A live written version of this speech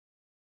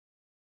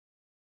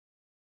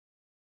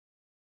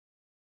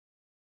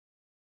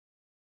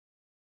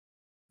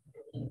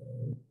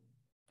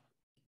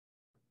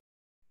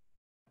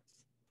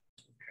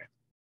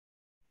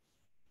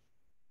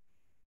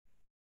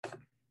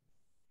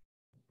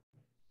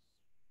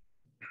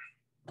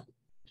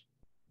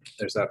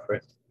There's that for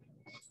it.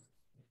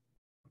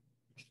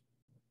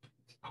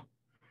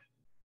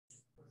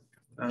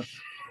 Let's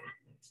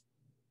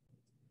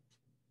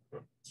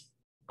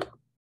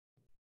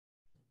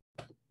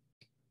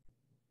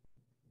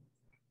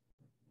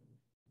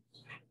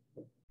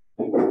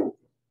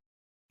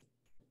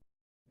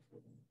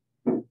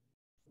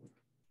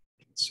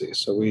see,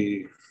 so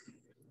we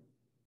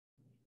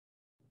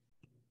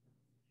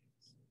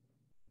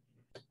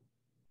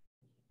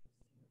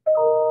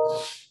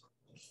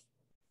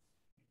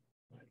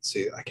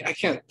see, I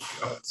can't,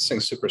 this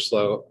thing's super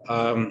slow.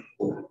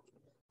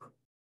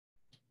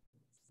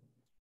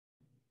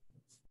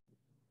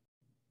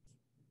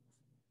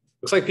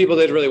 Looks like people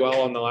did really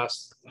well on the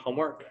last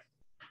homework,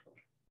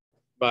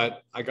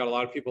 but I got a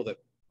lot of people that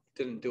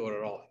didn't do it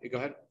at all. You go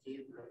ahead.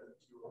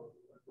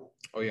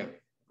 Oh yeah.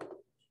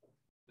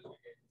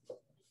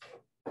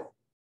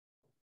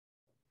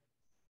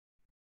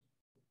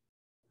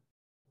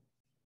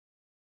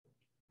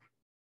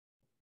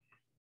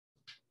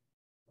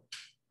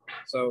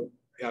 So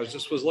yeah, I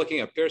was looking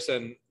at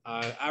Pearson,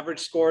 average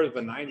score of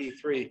a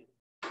 93.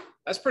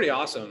 That's pretty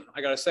awesome.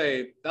 I gotta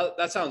say,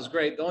 that sounds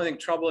great. The only thing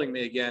troubling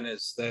me again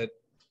is that,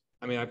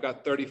 I mean, I've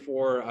got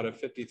 34 out of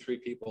 53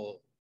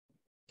 people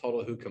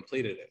total who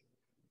completed it.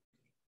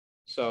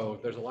 So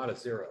there's a lot of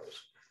zeros.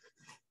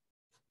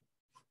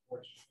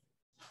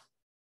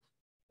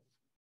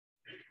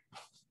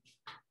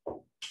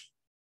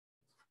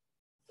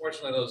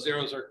 Fortunately, those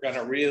zeros are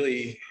gonna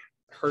really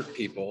hurt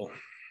people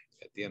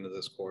at the end of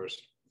this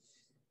course.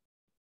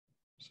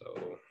 So,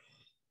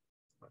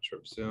 not sure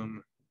of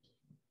Zoom.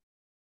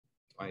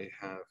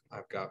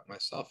 I've got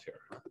myself here.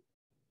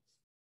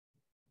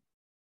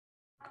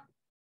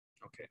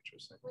 Okay,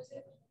 interesting.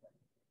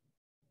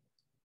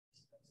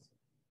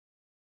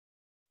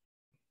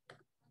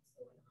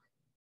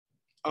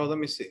 Oh, let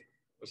me see.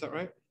 Was that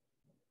right?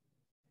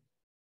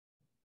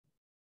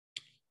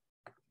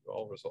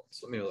 All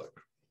results. Let me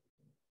look.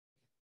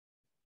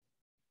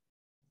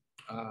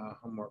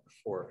 Homework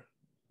 4.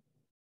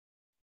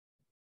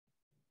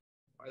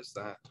 Why is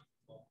that?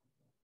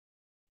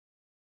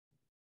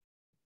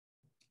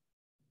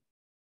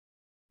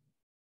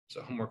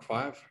 So homework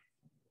 5?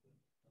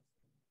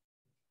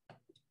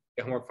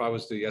 Yeah, homework 5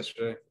 was due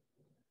yesterday.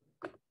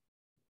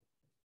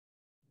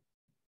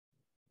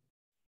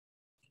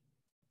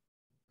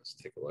 Let's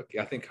take a look.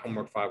 Yeah, I think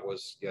homework 5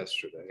 was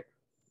yesterday.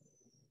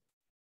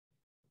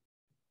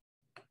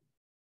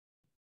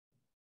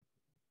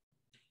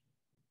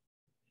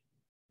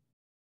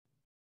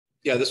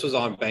 Yeah, this was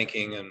on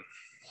banking and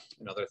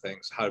other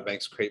things. How do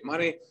banks create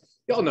money?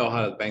 You all know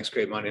how the banks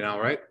create money now,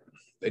 right?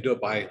 They do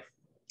it by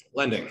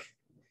lending.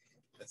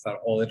 It's that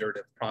whole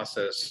iterative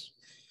process,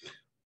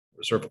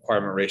 reserve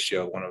requirement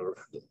ratio, one of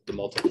the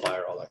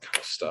multiplier, all that kind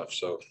of stuff.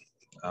 So,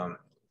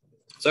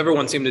 so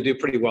everyone seemed to do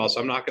pretty well. So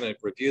I'm not going to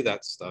review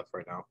that stuff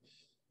right now.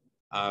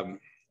 I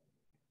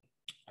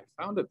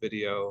found a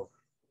video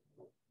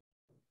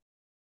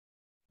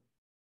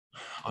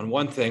on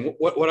one thing.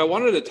 What I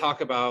wanted to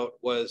talk about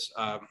was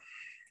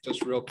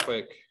just real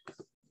quick.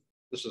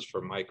 This is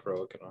for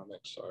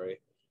microeconomics. Sorry,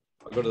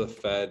 I'll go to the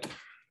Fed,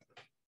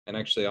 and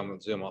actually I'm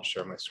on Zoom. I'll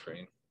share my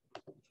screen.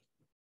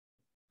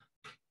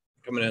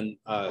 Coming in,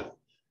 that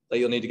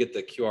you'll need to get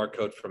the QR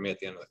code from me at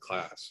the end of the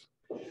class.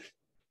 Let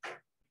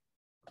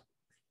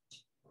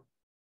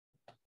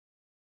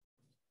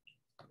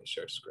me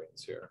share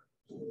screens here.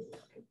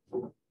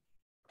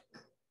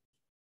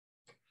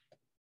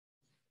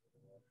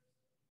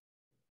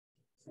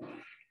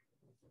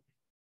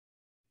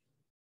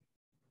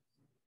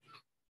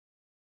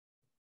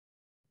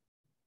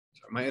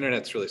 Sorry, my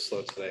internet's really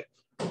slow today.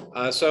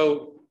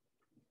 So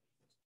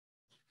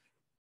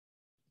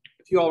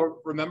if you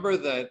all remember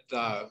that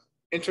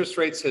interest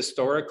rates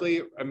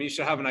historically, I mean, you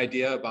should have an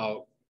idea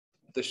about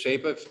the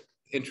shape of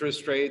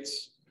interest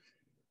rates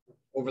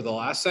over the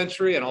last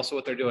century and also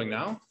what they're doing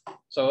now.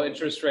 So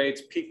interest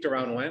rates peaked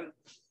around when?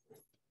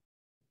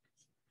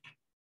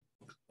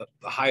 The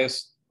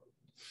highest,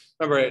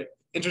 remember,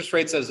 interest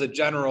rates as a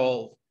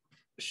general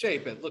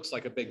shape, it looks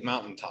like a big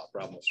mountaintop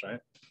almost,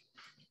 right?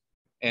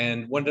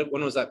 And when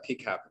was that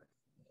peak happening?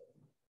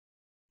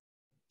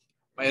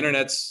 My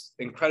internet's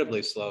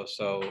incredibly slow,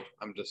 so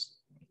I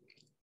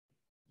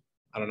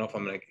don't know if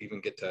I'm gonna even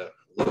get to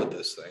load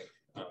this thing.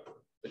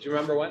 But you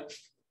remember when?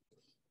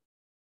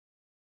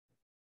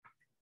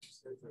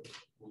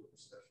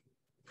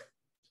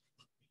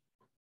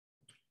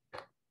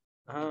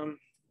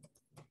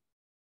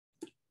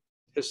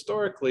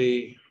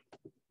 Historically,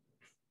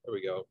 there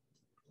we go.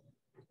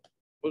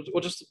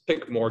 We'll just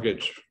pick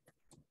mortgage.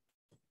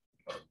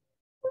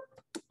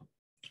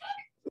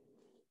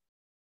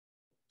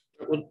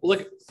 We'll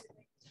look.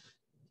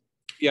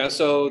 Yeah,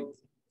 so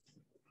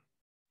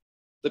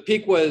the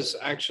peak was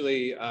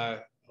actually,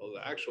 the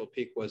actual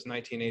peak was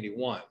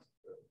 1981.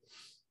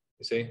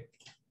 You see?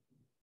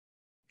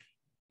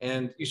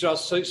 And you should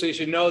also, so you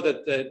should know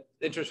that the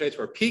interest rates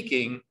were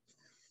peaking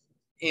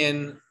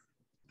in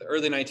the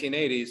early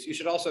 1980s. You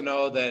should also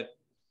know that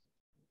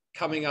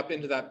coming up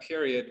into that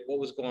period, what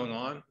was going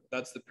on?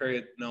 That's the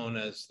period known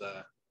as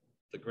the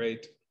the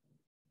great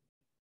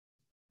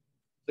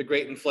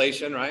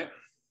inflation, right?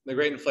 The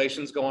great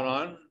inflation's going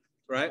on,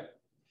 right?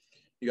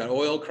 You got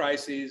oil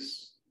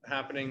crises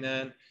happening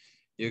then.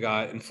 You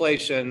got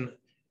inflation.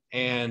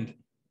 And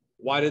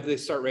why did they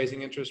start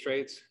raising interest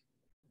rates?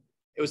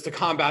 It was to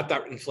combat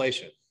that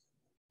inflation,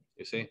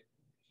 you see?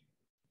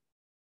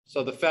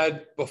 So the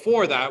Fed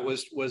before that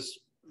was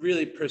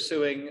really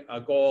pursuing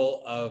a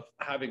goal of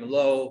having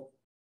low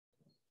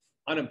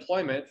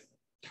unemployment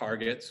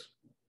targets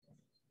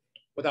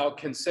without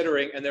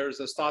considering, and there was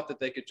this thought that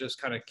they could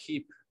just kind of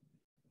keep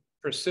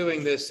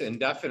pursuing this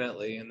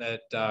indefinitely, and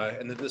that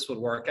this would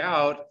work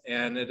out,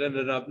 and it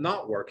ended up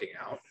not working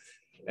out.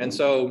 And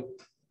so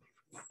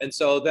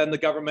then the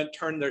government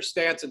turned their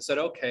stance and said,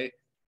 okay,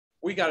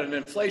 we got an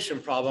inflation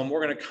problem.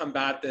 We're going to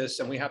combat this,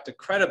 and we have to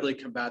credibly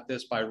combat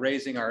this by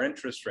raising our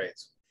interest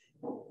rates,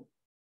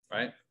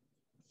 right?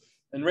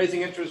 And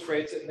raising interest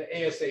rates in the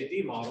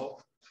ASAD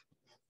model,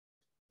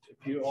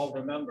 if you all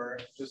remember,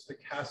 just to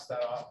cast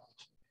that off.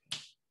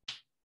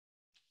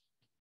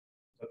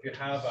 So if you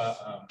have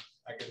a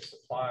aggregate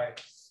supply,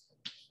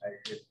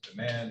 aggregate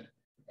demand,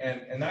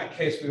 and in that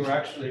case, we were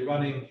actually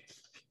running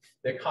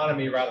the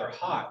economy rather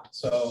hot.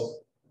 So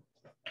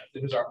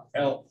this is our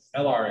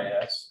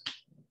LRAS.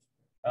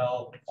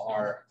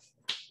 Our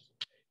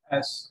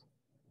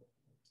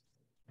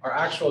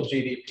actual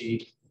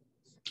GDP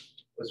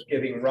was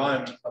getting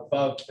run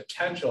above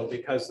potential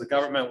because the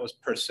government was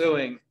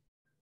pursuing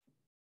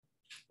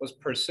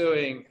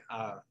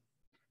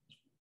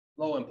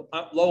low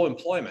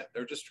employment.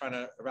 They're just trying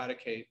to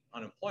eradicate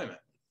unemployment,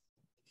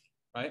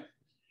 right?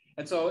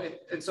 And so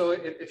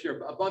if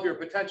you're above your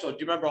potential, do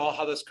you remember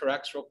how this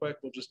corrects real quick?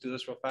 We'll just do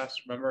this real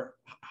fast. Remember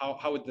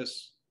how would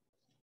this?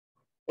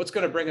 What's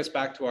going to bring us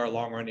back to our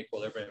long-run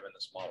equilibrium in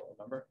this model?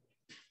 Remember?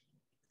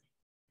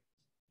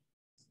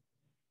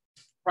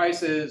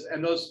 Prices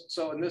and those.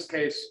 So in this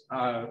case,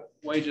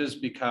 wages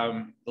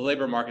become, the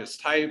labor market is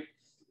tight.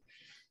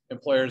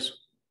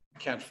 Employers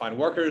can't find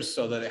workers,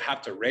 so that they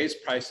have to raise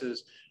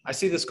prices. I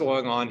see this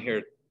going on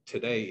here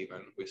today.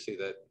 Even we see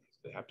that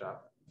they have to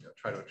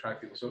try to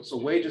attract people. So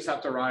wages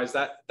have to rise.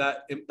 That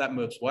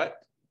moves what?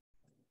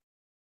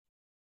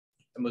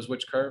 That moves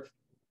which curve?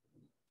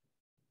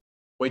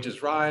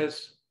 Wages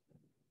rise.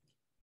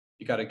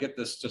 You got to get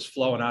this just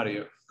flowing out of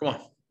you. Come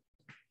on.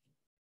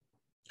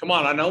 Come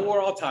on. I know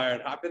we're all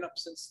tired. I've been up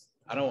since,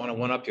 I don't want to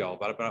one-up y'all,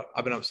 but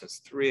I've been up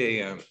since 3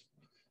 a.m.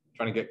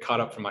 trying to get caught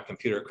up from my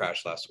computer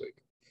crash last week.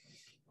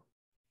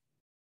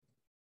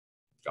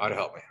 God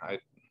help me. I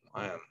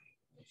am.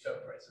 So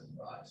prices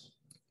rise.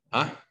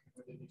 Huh?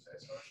 What did you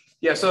say? Sorry.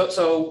 Yeah,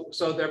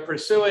 so they're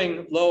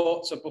pursuing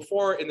low, so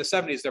before in the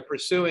 70s, they're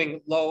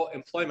pursuing low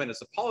employment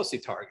as a policy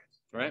target,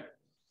 right?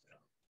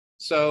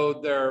 So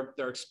they're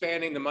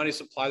expanding the money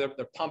supply, they're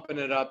pumping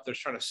it up, they're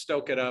trying to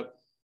stoke it up,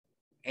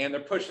 and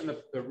they're pushing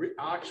the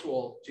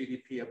actual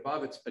GDP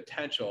above its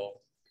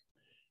potential.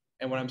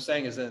 And what I'm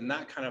saying is that in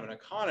that kind of an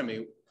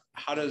economy,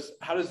 how does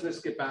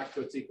this get back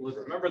to its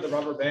equilibrium? Remember the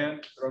rubber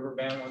band? The rubber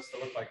band wants to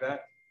look like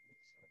that.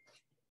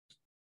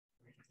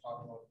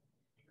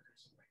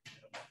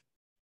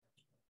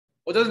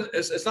 Well,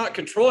 it's not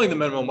controlling the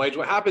minimum wage.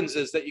 What happens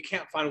is that you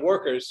can't find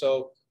workers.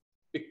 So,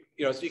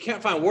 so you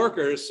can't find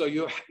workers. So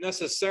you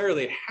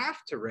necessarily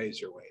have to raise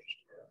your wage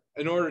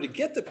in order to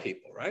get the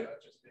people, right?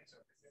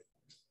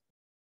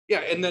 Yeah.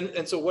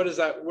 And so what is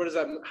that?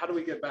 How do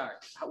we get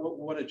back?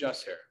 What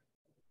adjusts here?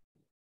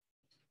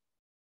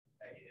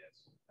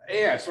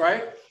 AS,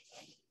 right?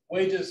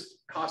 Wages,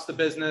 cost of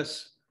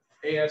business,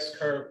 AS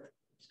curve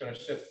is going to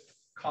shift,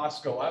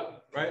 costs go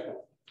up, right?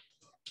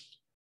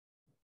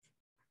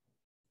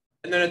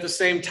 And then at the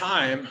same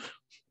time,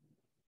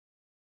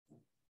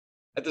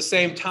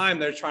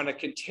 they're trying to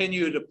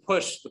continue to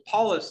push the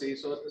policy.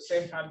 So at the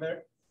same time,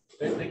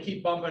 they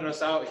keep bumping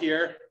us out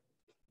here,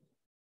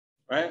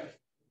 right?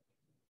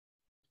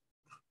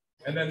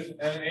 And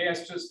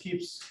AS just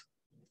keeps,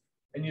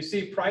 and you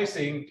see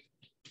pricing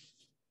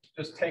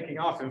just taking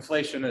off.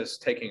 Inflation is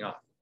taking off.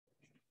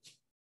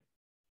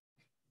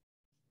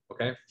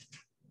 Okay.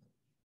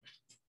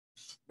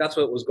 That's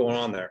what was going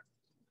on there.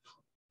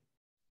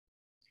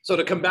 So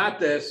to combat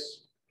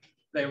this,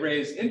 they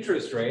raise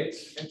interest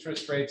rates.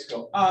 Interest rates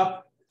go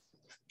up,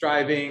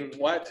 driving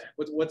what?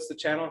 What's the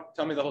channel?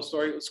 Tell me the whole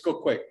story. Let's go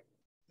quick.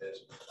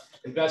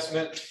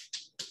 Investment,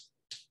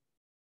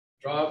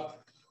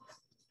 drop,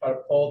 try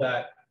to pull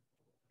that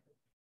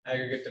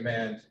aggregate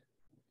demand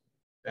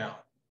down.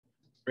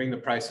 Bring the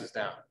prices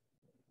down.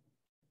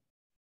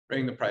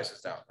 Bring the prices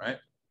down, right?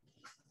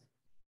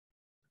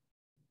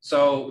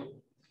 So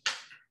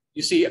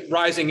you see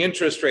rising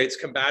interest rates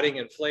combating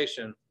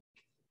inflation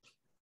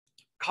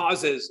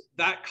causes,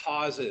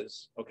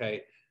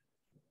 okay,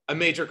 a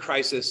major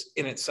crisis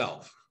in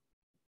itself.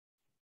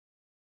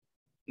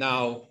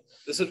 Now,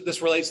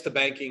 this relates to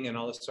banking and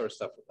all this sort of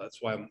stuff. That's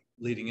why I'm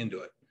leading into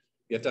it.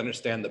 You have to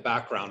understand the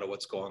background of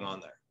what's going on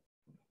there.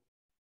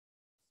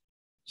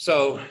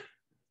 So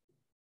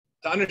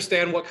to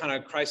understand what kind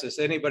of crisis,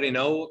 anybody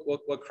know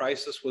what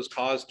crisis was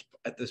caused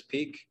at this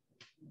peak?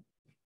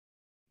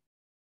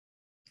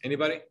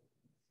 Anybody?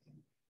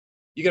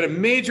 You got a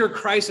major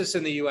crisis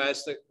in the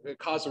US that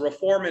caused a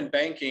reform in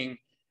banking,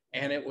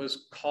 and it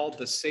was called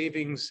the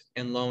savings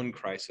and loan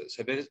crisis.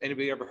 Have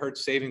anybody ever heard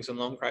savings and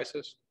loan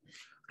crisis?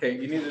 Okay,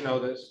 you need to know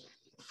this.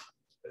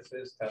 This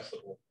is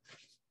testable.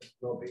 It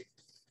will be.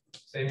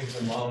 Savings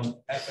and loan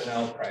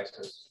S&L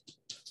crisis.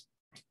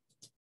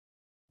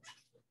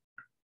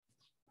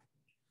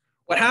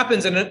 What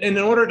happens in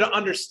order to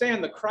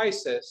understand the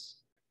crisis,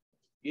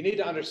 you need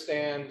to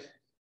understand,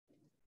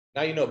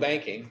 now you know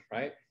banking,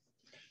 right?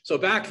 So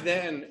back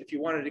then, if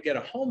you wanted to get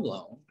a home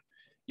loan,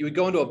 you would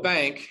go into a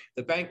bank,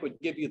 the bank would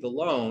give you the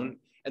loan,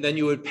 and then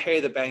you would pay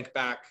the bank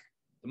back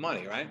the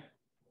money, right?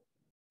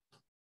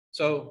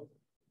 So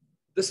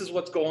this is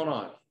what's going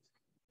on.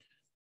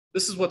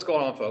 This is what's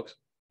going on, folks.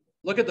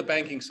 Look at the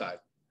banking side.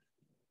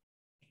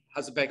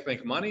 How's the bank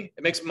make money?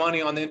 It makes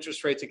money on the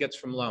interest rates it gets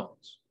from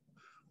loans.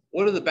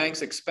 What are the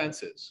bank's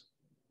expenses?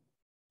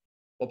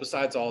 Well,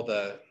 besides all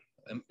the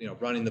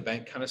running the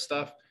bank kind of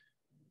stuff,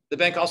 the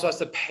bank also has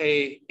to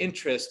pay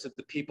interest to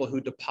the people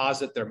who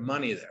deposit their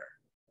money there,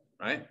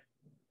 right?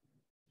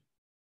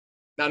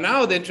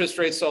 Now the interest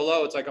rate's so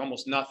low, it's like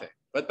almost nothing.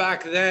 But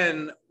back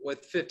then,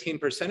 with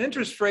 15%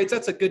 interest rates,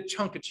 that's a good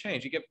chunk of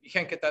change. You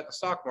can't get that in the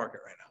stock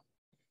market right now.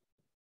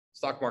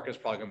 Stock market is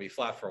probably going to be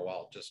flat for a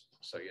while, just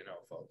so you know,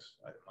 folks.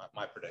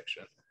 My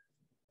prediction.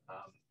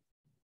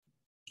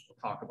 We'll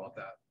talk about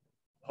that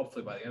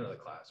hopefully by the end of the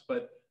class.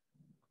 But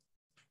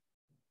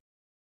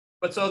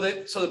so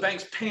the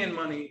bank's paying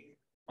money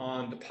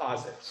on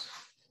deposits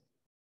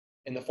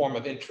in the form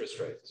of interest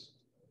rates.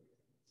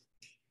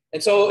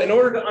 And so in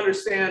order to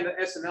understand the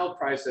S&L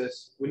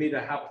crisis, we need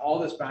to have all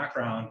this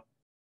background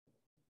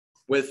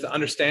with the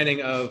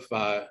understanding of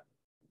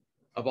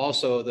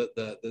also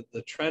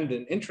the trend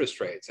in interest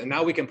rates. And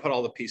now we can put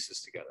all the pieces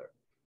together.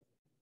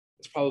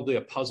 It's probably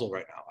a puzzle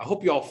right now. I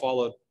hope you all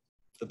follow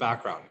the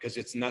background because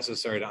it's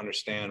necessary to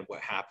understand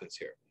what happens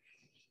here.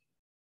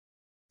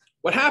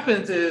 What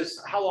happens is,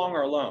 how long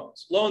are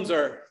loans? Loans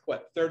are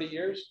what, 30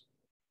 years?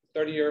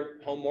 30-year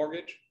home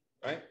mortgage,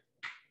 right?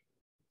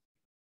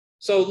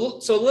 So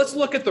let's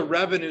look at the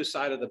revenue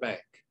side of the bank.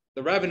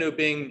 The revenue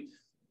being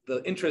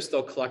the interest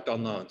they'll collect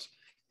on loans.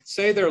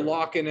 Say they're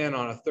locking in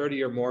on a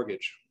 30-year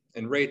mortgage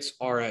and rates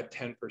are at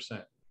 10%,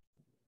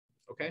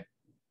 okay?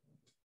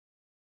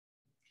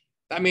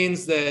 That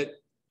means that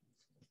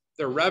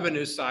their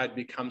revenue side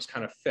becomes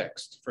kind of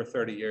fixed for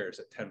 30 years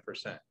at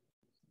 10%.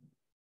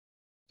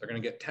 They're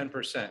going to get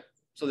 10%.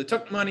 So they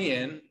took money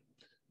in,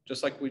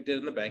 just like we did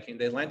in the banking.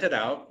 They lent it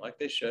out like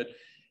they should,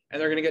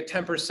 and they're going to get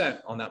 10%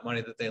 on that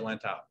money that they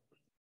lent out.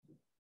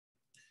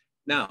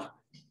 Now,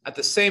 at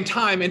the same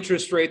time,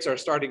 interest rates are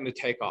starting to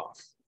take off,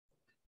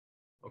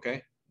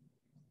 okay?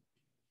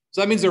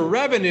 So that means their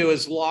revenue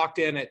is locked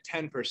in at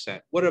 10%.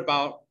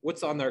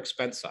 What's on their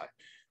expense side?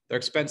 Their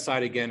expense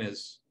side, again,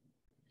 is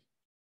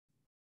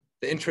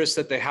the interest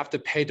that they have to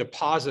pay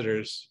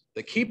depositors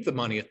that keep the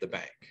money at the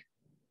bank.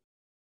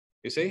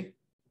 You see?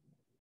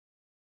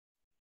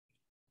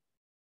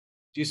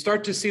 Do you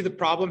start to see the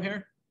problem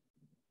here?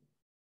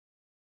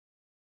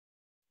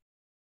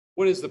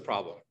 What is the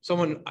problem?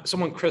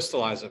 Someone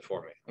crystallize it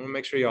for me. I want to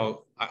make sure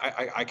y'all,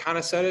 I kind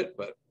of said it,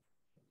 but.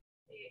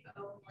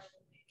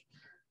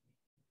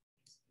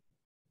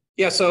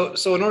 Yeah, so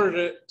in order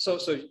to, so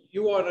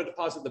you want to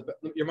deposit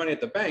your money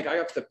at the bank, I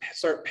have to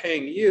start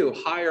paying you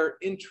higher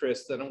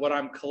interest than what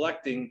I'm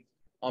collecting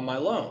on my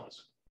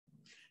loans.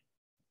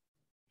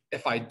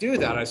 If I do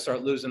that, I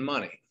start losing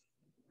money,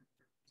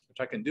 which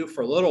I can do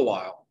for a little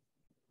while.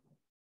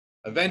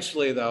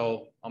 Eventually,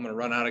 though, I'm going to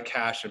run out of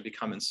cash and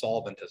become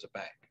insolvent as a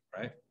bank,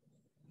 right?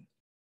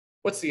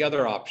 What's the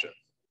other option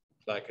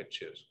that I could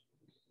choose?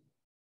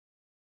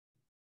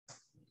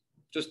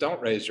 Just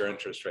don't raise your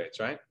interest rates,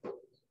 right?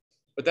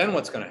 But then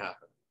what's going to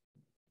happen?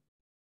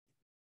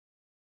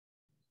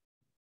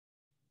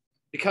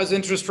 Because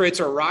interest rates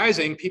are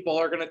rising, people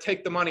are going to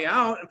take the money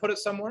out and put it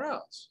somewhere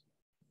else.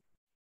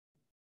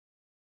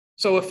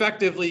 So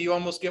effectively, you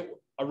almost get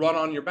a run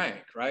on your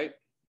bank, right?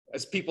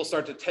 As people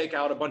start to take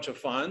out a bunch of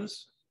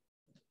funds,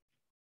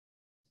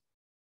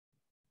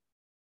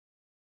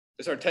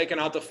 they start taking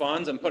out the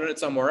funds and putting it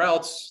somewhere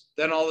else,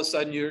 then all of a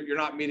sudden you're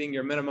not meeting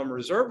your minimum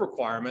reserve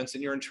requirements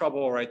and you're in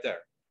trouble right there.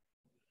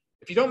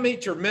 If you don't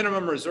meet your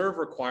minimum reserve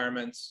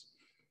requirements,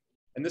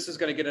 and this is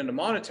going to get into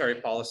monetary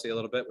policy a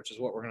little bit, which is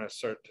what we're going to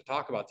start to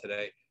talk about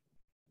today,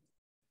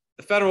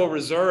 the Federal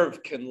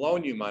Reserve can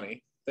loan you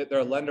money.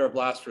 They're a lender of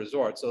last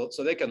resort, so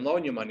they can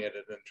loan you money at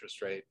an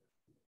interest rate,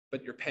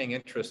 but you're paying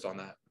interest on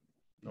that,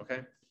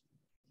 okay?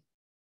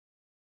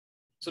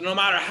 So no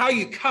matter how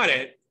you cut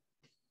it,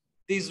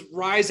 these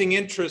rising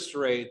interest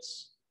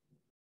rates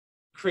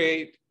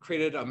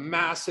created a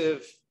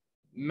massive,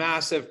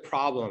 massive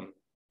problem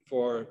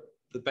for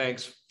the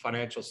bank's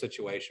financial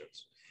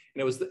situations.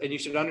 And you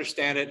should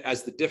understand it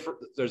as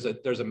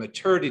there's a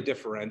maturity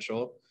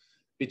differential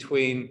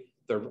between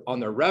on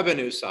their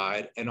revenue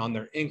side and on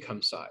their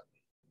income side.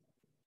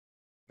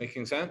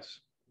 Making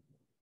sense?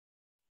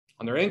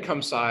 On their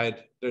income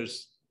side,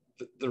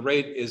 the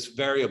rate is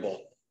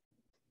variable.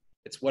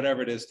 It's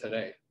whatever it is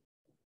today.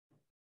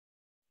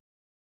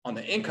 On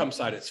the income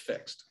side, it's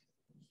fixed.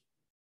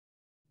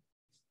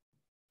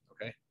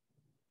 Okay.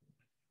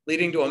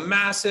 Leading to a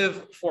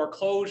massive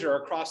foreclosure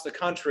across the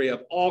country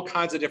of all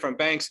kinds of different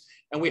banks.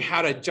 And we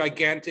had a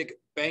gigantic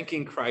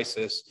banking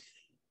crisis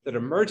that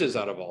emerges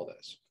out of all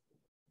this.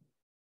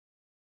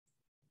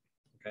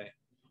 Okay.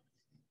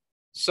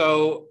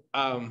 So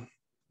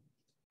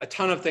a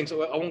ton of things. I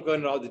won't go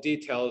into all the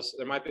details.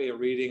 There might be a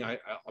reading. I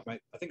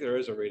think there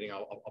is a reading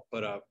I'll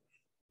put up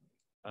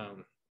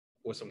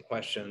with some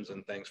questions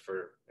and things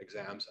for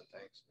exams and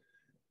things.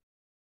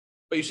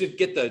 But you should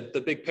get the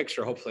big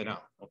picture hopefully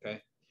now,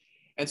 okay?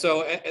 And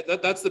so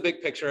that's the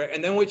big picture.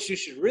 And then what you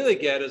should really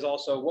get is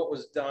also what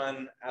was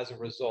done as a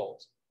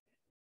result.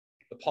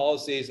 The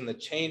policies and the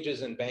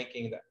changes in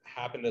banking that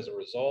happened as a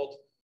result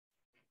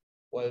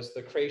was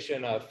the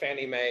creation of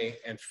Fannie Mae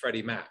and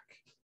Freddie Mac.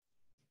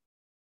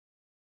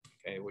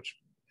 Okay, which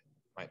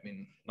might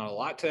mean not a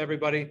lot to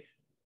everybody.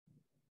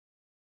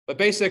 But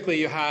basically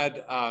you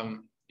had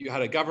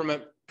a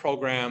government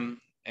program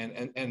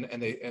and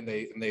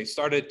they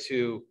started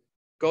to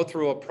go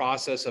through a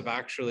process of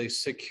actually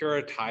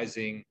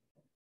securitizing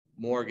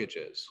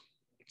mortgages.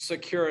 What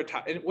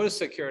does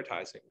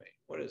securitizing mean?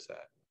 What is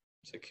that?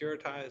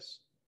 Securitize?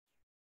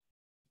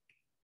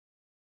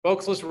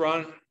 Folks, let's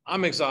run.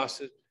 I'm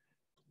exhausted.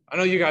 I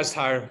know you guys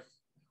tired.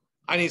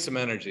 I need some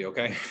energy,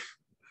 okay?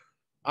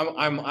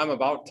 I'm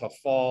about to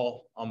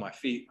fall on my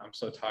feet. I'm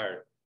so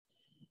tired.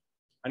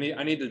 I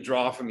need to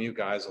draw from you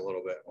guys a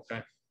little bit,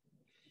 okay?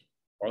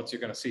 Or else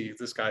you're gonna see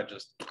this guy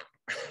just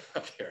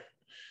up here.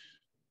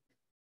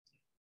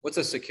 What's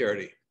a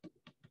security?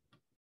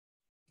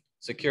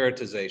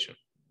 Securitization.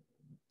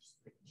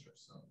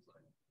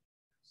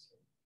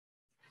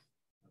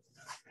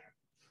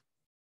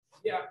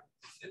 Yeah,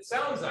 it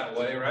sounds that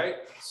way, right?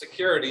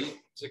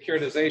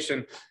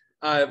 Securitization.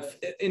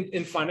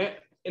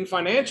 In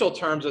financial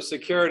terms, a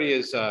security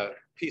is a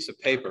piece of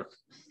paper,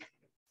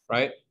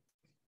 right?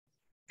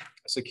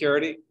 A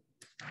security,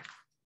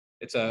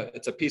 it's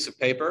a piece of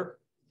paper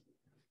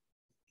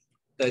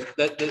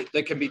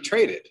that can be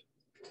traded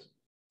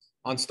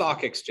on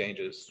stock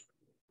exchanges.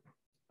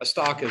 A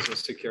stock is a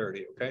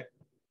security, okay?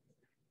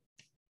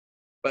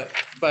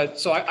 But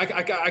so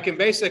I can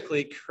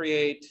basically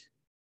create,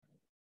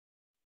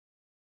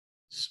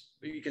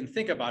 you can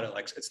think about it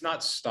like it's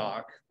not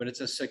stock, but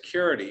it's a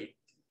security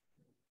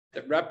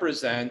that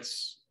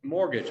represents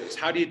mortgages.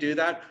 How do you do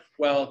that?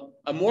 Well,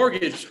 a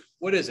mortgage,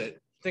 what is it?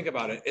 Think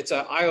about it. It's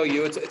an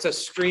IOU. It's a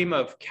stream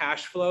of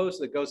cash flows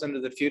that goes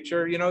into the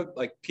future. You know,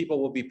 like people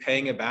will be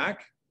paying it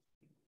back.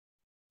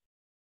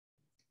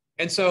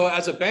 And so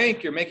as a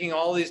bank, you're making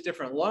all these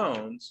different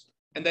loans,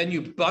 and then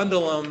you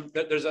bundle them.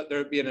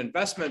 There'd be an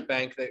investment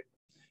bank that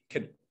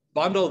could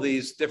bundle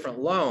these different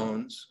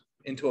loans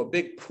into a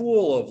big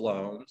pool of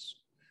loans,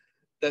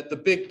 that the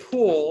big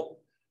pool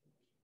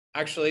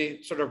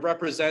actually sort of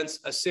represents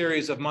a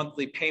series of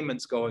monthly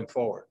payments going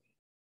forward,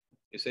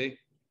 you see?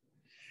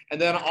 And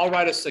then I'll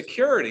write a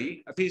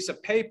security, a piece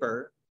of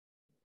paper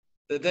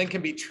that then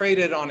can be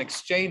traded on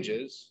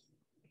exchanges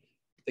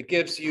that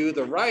gives you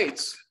the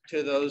rights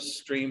to those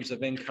streams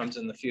of incomes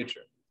in the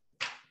future,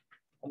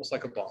 almost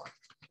like a bond.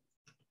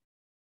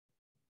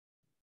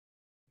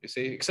 You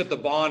see, except the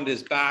bond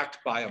is backed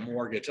by a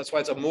mortgage. That's why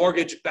it's a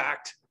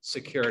mortgage-backed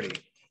security.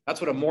 That's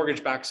what a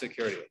mortgage-backed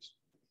security is.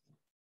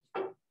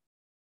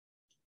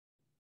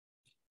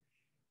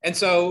 And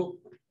so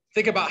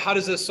think about, how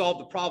does this solve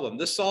the problem?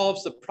 This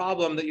solves the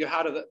problem that you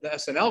had of the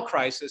S&L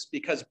crisis,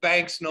 because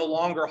banks no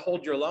longer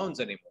hold your loans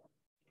anymore.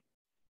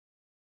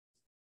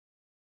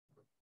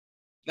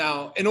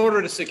 Now, in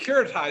order to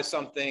securitize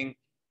something,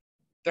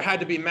 there had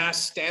to be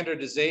mass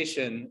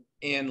standardization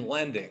in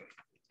lending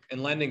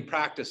and lending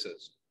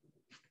practices,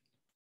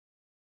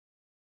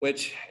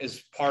 which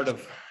is part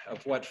of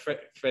what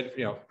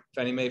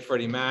Fannie Mae,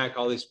 Freddie Mac,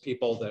 all these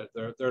people that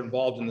they're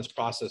involved in this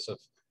process of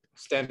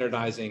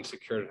standardizing,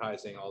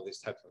 securitizing all these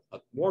types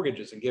of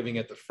mortgages and giving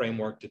it the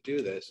framework to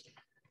do this.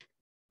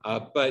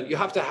 But you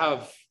have to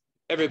have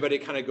everybody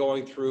kind of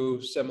going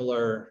through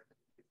similar,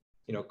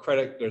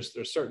 credit. There's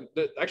certain,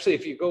 actually,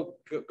 if you go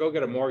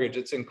get a mortgage,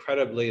 it's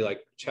incredibly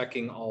like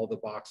checking all the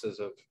boxes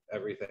of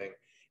everything,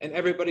 and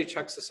everybody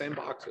checks the same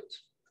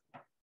boxes.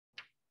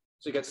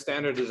 So you get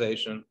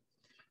standardization,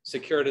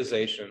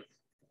 securitization,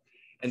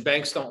 and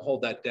banks don't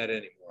hold that debt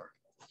anymore.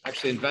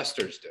 Actually,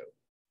 investors do.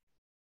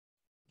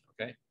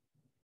 Okay.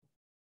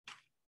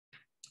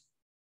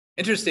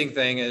 Interesting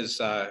thing is,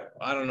 I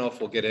don't know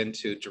if we'll get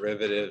into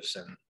derivatives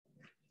and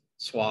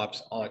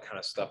swaps, all that kind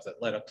of stuff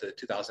that led up to the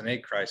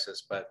 2008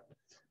 crisis, but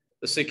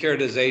the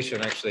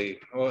securitization actually,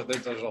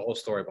 there's a whole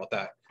story about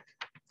that.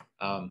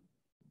 But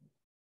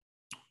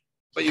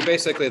you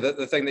basically,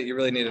 the thing that you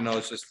really need to know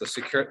is just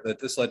that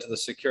this led to the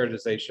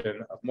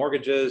securitization of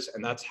mortgages,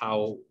 and that's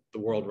how the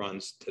world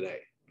runs today.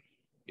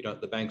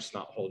 The bank's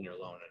not holding your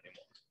loan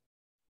anymore.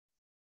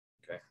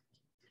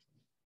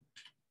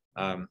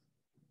 Okay.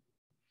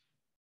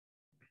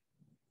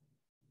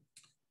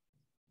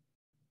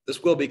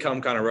 This will become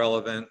kind of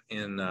relevant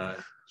in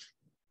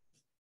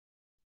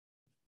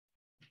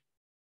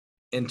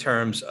in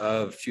terms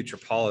of future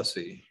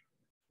policy.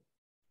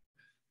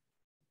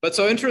 But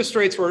so interest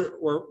rates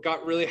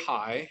got really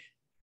high,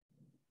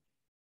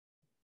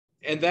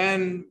 and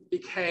then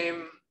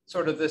became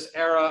sort of this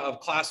era of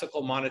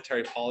classical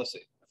monetary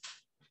policy.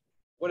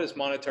 What is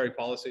monetary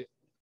policy?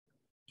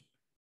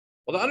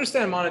 Well, to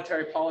understand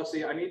monetary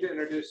policy, I need to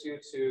introduce you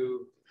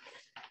to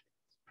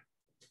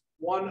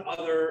one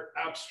other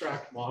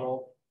abstract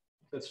model.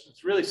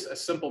 It's really a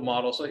simple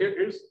model. So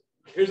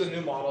here's a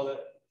new model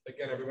that,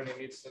 again, everybody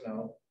needs to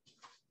know.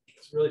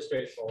 It's really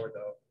straightforward,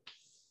 though.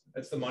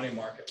 It's the money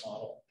market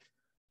model.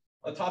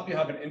 On the top, you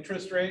have an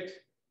interest rate,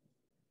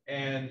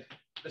 and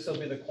this will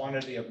be the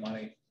quantity of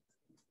money.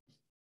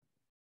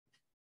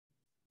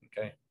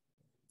 Okay.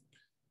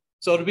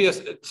 So it'll be a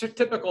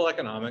typical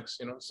economics,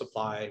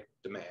 supply,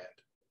 demand.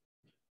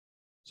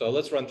 So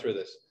let's run through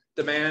this.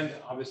 Demand,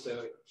 obviously,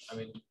 I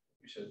mean,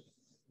 you should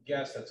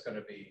guess that's going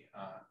to be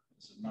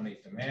this is money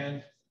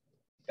demand,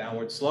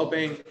 downward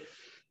sloping.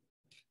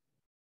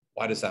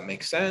 Why does that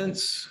make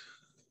sense?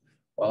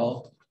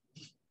 Well,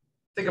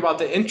 think about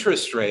the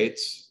interest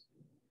rates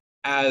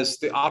as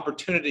the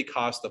opportunity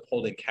cost of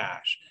holding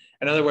cash.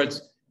 In other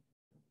words,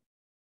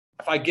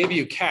 if I give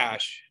you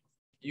cash,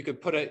 you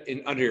could put it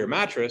in under your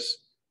mattress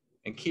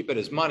and keep it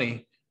as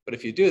money. But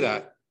if you do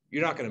that,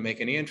 you're not going to make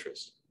any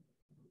interest.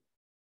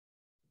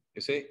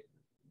 You see?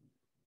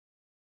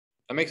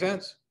 That makes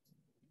sense?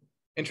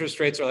 Interest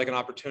rates are like an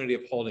opportunity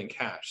of holding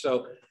cash.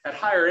 So at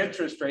higher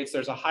interest rates,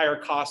 there's a higher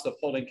cost of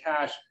holding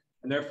cash,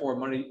 and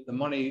therefore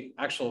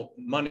actual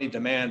money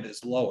demand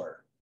is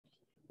lower.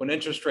 When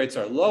interest rates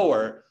are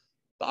lower,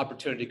 the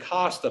opportunity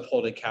cost of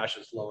holding cash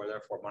is lower,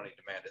 therefore money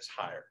demand is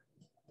higher.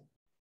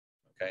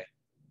 Okay.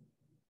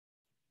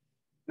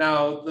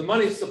 Now, the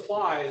money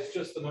supply is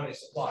just the money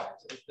supply.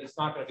 It's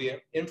not going to be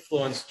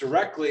influenced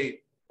directly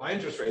by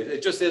interest rates.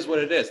 It just is what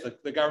it is.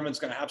 The government's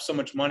going to have so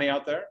much money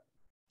out there,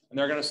 and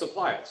they're going to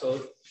supply it.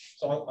 So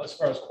as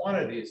far as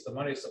quantities, the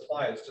money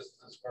supply is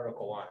just this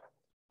vertical line.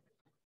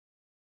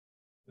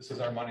 This is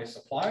our money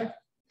supply.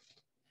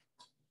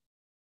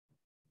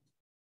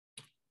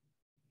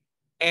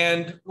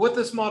 And what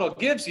this model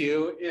gives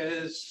you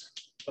is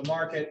the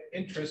market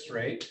interest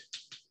rate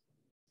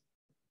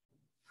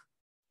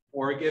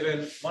for a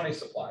given money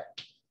supply.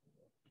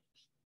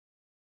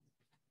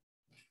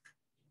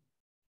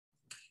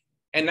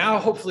 And now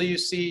hopefully you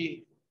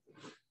see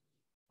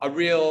a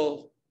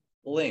real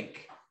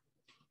link,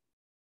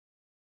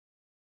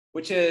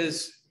 which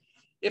is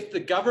if the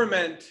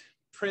government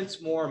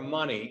prints more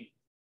money,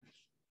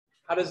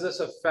 how does this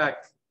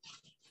affect?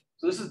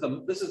 So this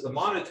is the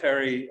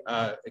monetary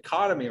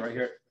economy right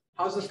here.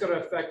 How's this going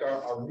to affect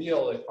our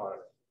real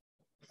economy?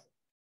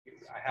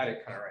 I had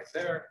it kind of right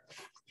there.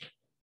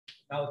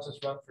 Now let's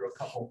just run through a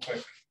couple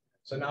quick.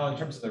 So now in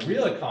terms of the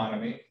real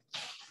economy,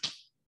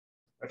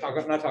 I'm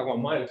not talking about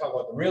money, I'm talking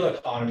about the real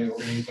economy. We're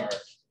going to use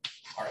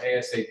our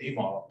ASAP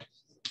model.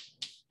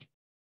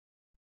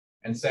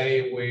 And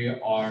say we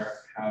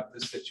have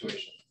this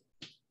situation.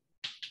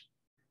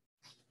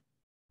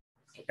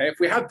 Okay, if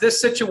we have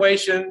this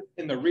situation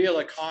in the real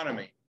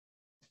economy,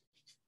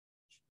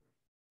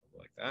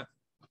 like that,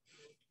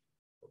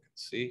 we can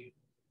see.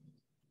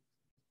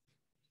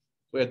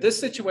 We have this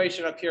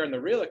situation up here in the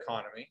real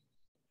economy.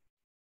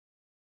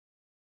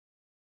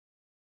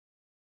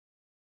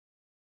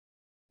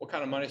 What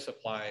kind of money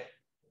supply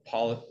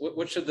policy?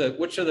 What should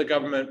the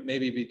government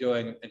maybe be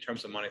doing in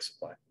terms of money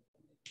supply?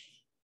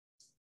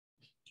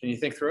 Can you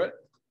think through it,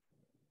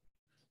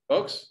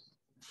 folks?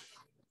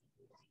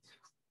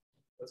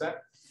 What's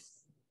that?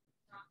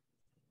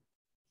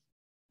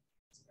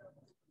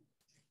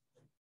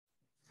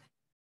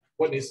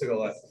 What needs to go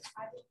left?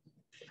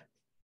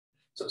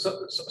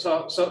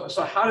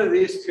 So how do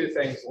these two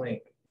things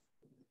link?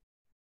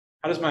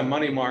 How does my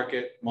money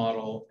market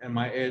model and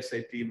my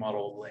ASAP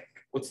model link?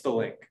 What's the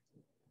link?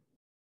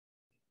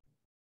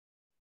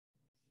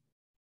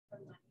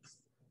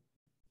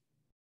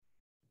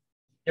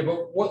 Yeah,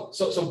 but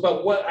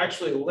what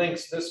actually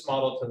links this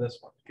model to this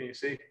one? Can you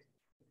see?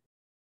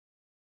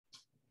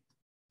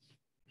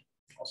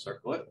 I'll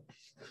circle it.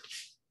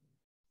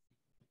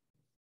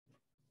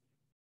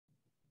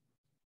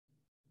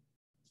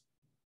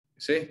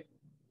 See?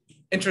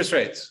 Interest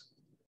rates.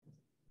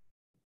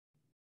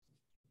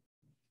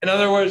 In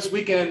other words,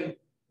 we can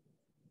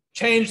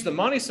change the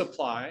money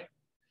supply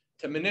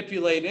to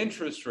manipulate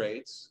interest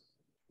rates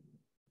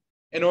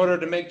in order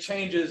to make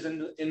changes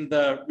in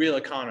the real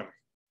economy.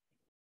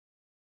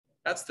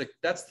 That's the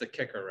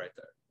kicker right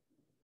there.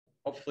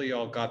 Hopefully you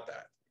all got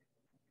that.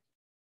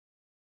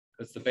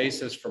 It's the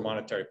basis for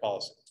monetary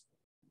policy.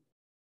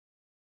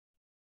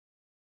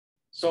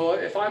 So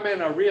if I'm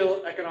in a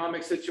real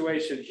economic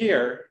situation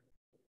here,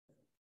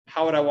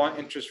 how would I want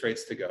interest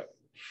rates to go?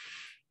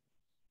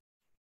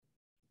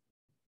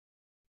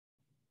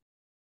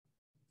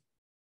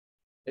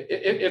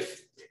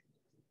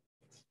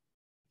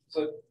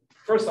 So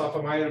first off,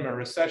 am I in a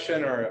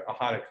recession or a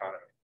hot economy?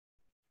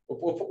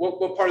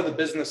 What part of the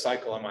business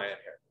cycle am I in here?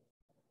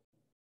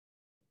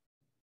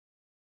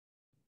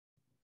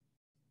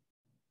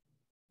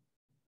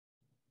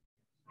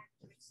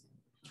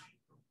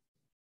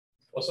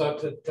 Well, so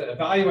to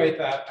evaluate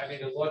that, I need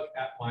to look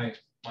at my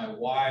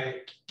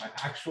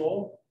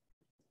actual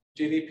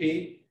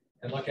GDP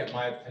and look at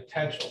my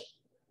potential.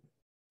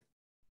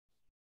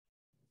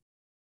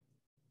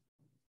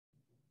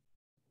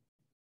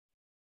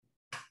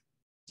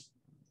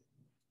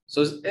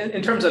 So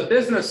in terms of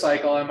business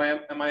cycle, am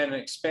I in an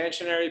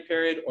expansionary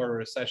period or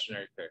a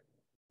recessionary period?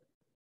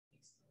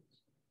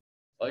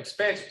 Well,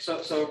 expansion.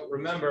 So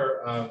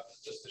remember,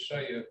 just to show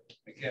you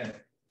again,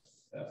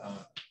 we've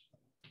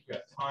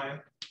got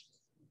time,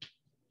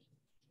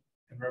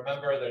 and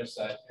remember there's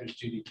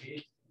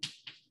GDP,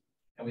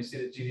 and we see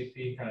that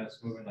GDP kind of is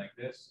moving like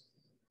this,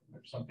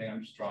 or something. I'm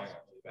just drawing a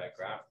really bad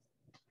graph,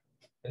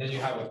 and then you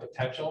have a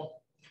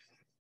potential.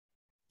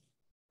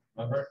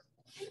 Remember.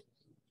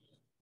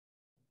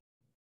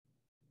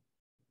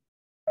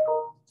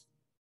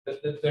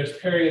 There's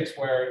periods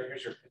where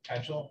here's your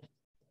potential,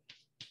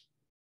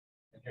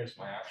 and here's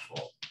my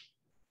actual.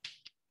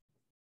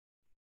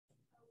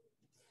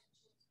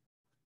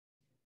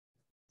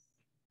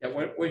 Yeah,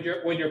 when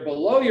you're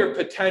below your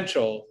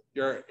potential,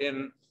 you have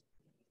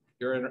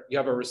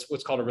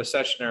what's called a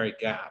recessionary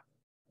gap,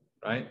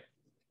 right?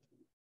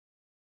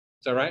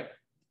 Is that right?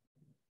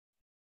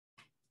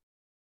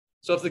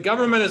 So if the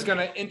government is going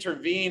to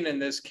intervene in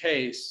this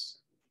case,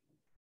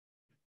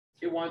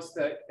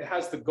 it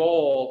has the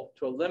goal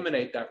to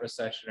eliminate that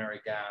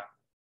recessionary gap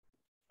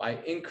by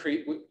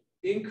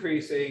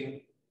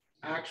increasing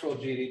actual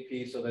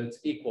GDP so that it's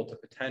equal to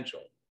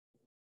potential.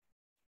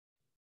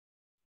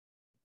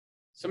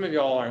 Some of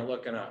y'all aren't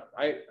looking up.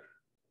 I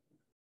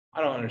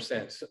don't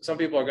understand. Some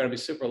people are going to be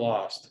super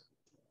lost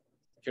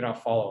if you're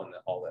not following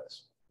all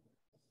this.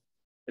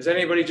 Is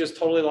anybody just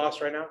totally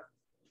lost right now?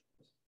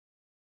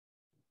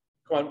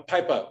 Come on,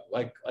 pipe up.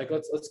 Like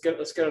let's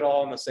get it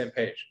all on the same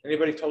page.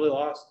 Anybody totally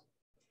lost?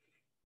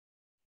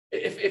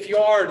 If you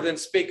are, then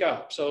speak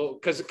up. So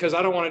because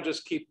I don't want to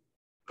just keep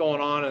going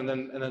on and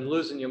then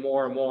losing you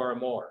more and more and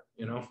more,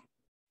 you know.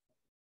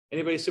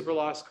 Anybody super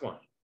lost? Come on.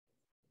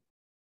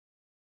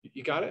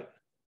 You got it?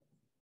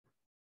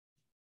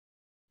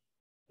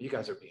 You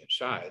guys are being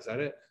shy. Is that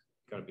it?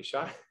 You're gonna be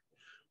shy?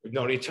 We've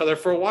known each other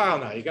for a while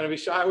now. You gonna be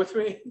shy with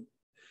me?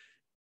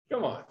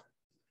 Come on.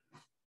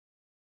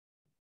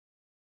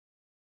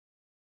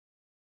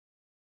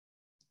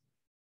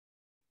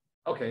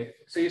 Okay,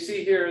 so you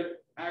see here,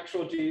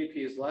 actual GDP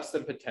is less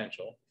than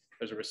potential.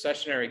 There's a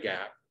recessionary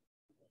gap.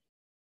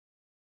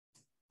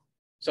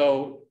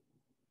 So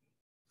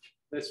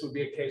this would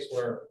be a case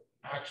where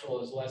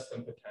actual is less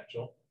than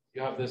potential.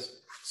 You have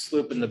this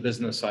slope in the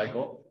business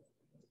cycle.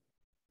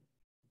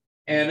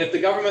 And if the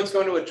government's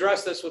going to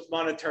address this with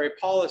monetary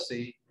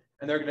policy,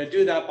 and they're going to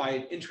do that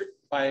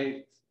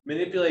by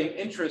manipulating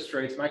interest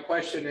rates, my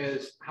question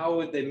is, how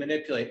would they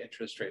manipulate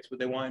interest rates? Would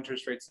they want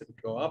interest rates to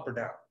go up or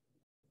down?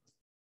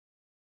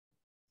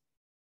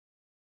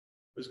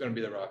 Who's going to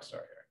be the rock star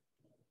here?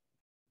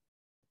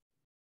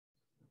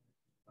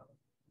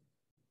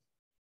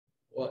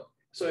 Well,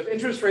 so if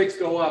interest rates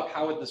go up,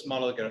 how would this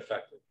model get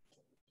affected?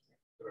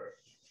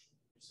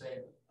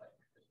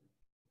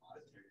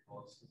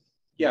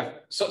 Yeah,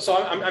 so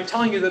I'm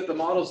telling you that the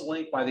model's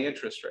linked by the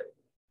interest rate.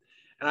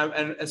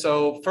 And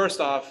so first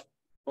off,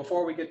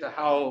 before we get to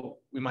how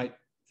we might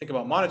think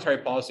about monetary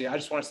policy, I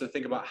just want us to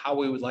think about how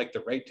we would like the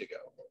rate to go.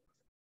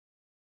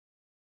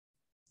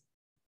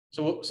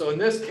 So in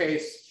this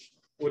case,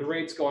 would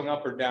rates going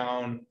up or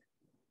down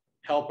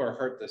help or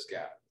hurt this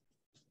gap?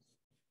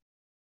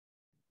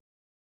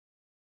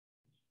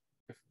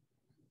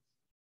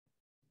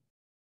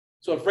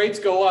 So if rates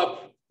go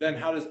up, then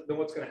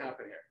what's going to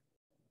happen here?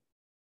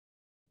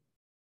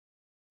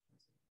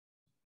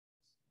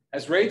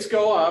 As rates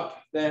go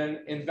up, then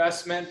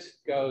investment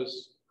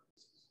goes.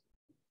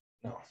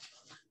 No.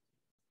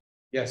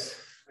 Yes.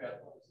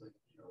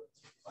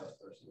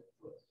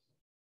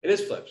 It is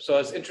flipped. So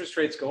as interest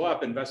rates go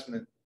up,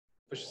 investment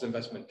pushes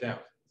investment down.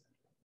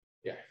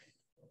 Yeah.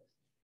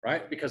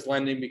 Right? Because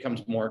lending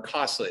becomes more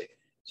costly.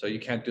 So you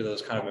can't do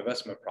those kind of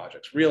investment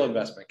projects, real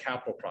investment,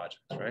 capital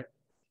projects, right?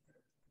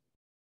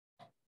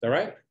 Is that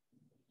right?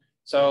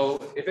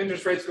 So if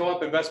interest rates go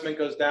up, investment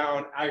goes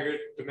down,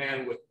 aggregate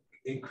demand would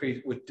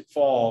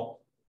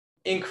fall,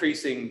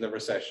 increasing the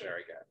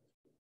recessionary gap.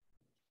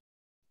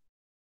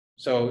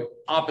 So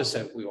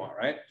opposite we want,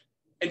 right?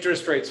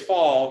 Interest rates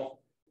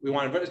fall, we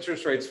want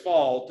interest rates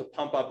fall to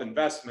pump up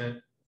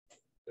investment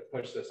to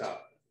push this out.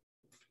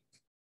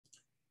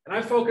 And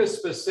I focus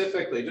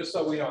specifically, just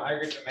so we know,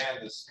 aggregate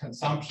demand is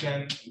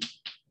consumption,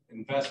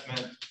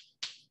 investment,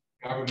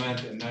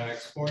 government, and net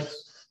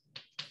exports.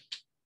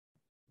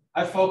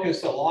 I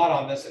focused a lot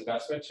on this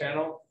investment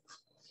channel,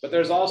 but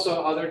there's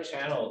also other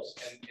channels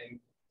in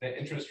that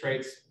interest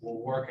rates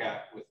will work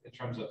at in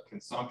terms of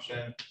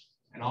consumption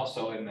and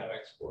also in net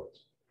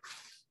exports.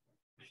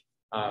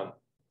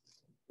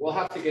 We'll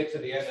have to get to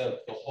the end of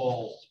the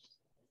whole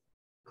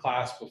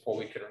class before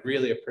we can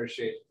really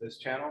appreciate this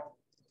channel.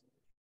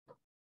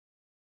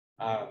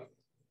 And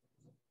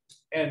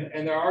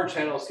there are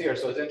channels here.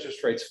 So as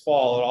interest rates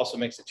fall, it also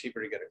makes it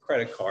cheaper to get a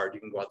credit card.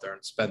 You can go out there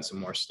and spend some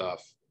more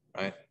stuff,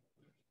 right?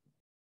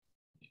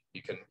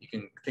 you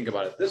can think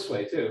about it this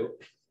way too.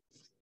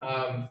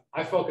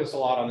 I focus a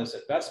lot on this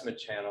investment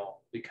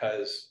channel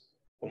because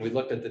when we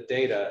looked at the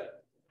data,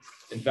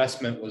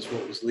 investment was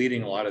what was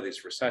leading a lot of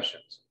these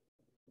recessions.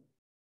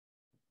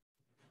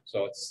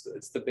 So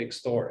it's the big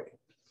story.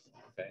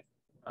 Okay,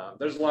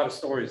 there's a lot of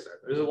stories there.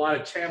 There's a lot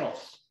of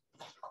channels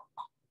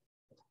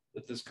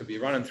that this could be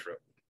running through.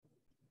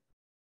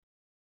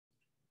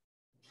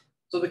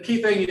 So the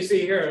key thing you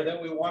see here that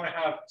we want to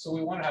have, so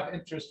we want to have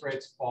interest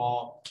rates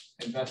fall,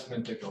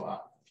 investment to go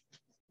up,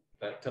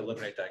 to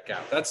eliminate that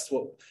gap. That's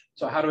what.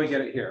 So how do we get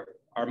it here?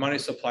 Our money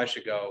supply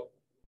should go.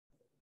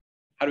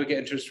 How do we get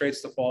interest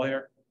rates to fall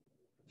here?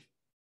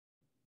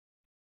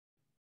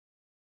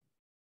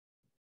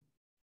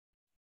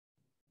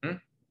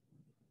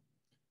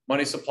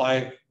 Money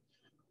supply,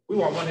 we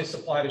want money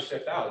supply to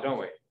shift out, don't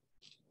we?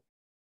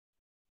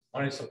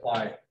 Money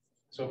supply.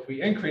 So if we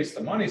increase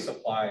the money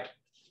supply,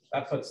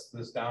 that puts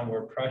this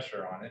downward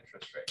pressure on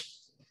interest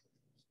rates.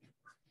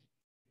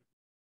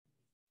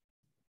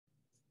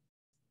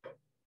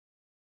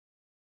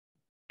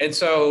 And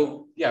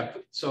so, yeah,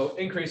 so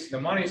increasing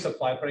the money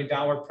supply, putting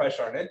downward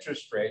pressure on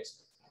interest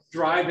rates,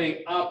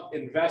 driving up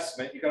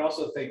investment. You can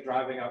also think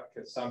driving up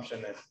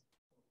consumption and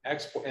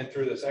export, and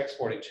through this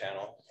exporting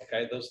channel.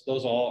 Okay,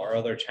 those all are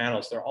other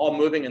channels. They're all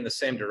moving in the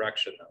same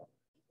direction though.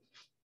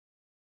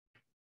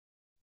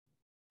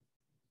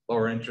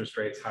 Lower interest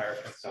rates, higher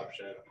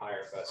consumption,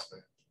 higher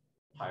investment,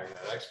 higher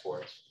net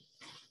exports.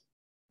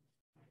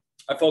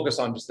 I focus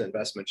on just the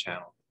investment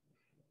channel.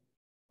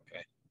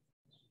 Okay.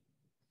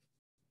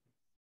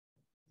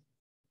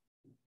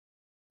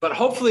 But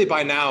hopefully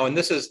by now, and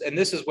this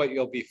is what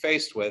you'll be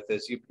faced with,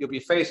 is you'll be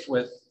faced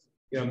with,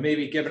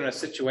 maybe given a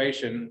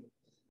situation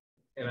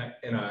in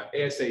a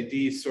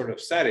ASAD sort of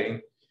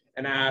setting,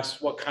 and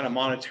ask what kind of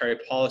monetary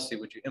policy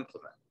would you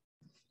implement?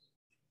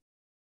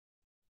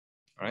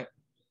 All right.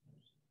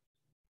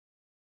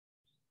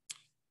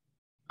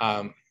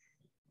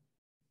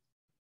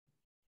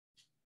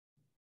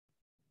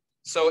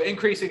 So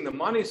increasing the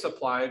money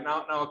supply,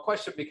 now a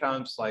question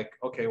becomes like,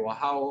 okay,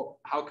 well,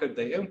 how could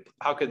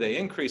they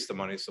increase the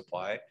money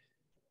supply?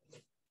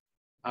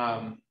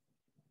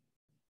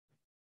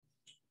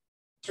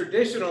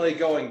 Traditionally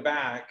going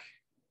back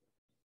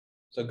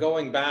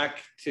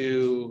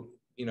to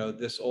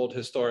this old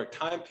historic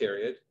time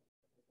period.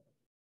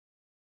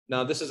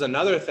 Now this is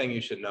another thing you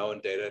should know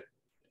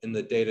in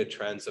the data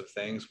trends of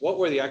things. What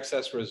were the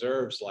excess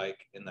reserves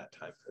like in that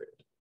time period?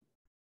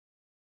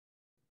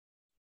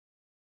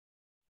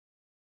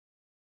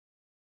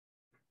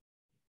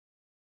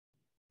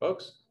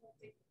 Folks?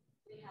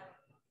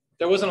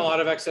 There wasn't a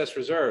lot of excess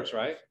reserves,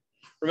 right?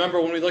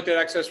 Remember when we looked at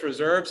excess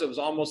reserves, it was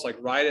almost like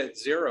right at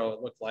zero, it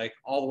looked like,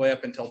 all the way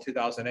up until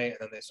 2008, and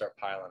then they start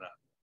piling up.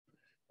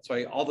 That's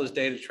why all those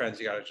data trends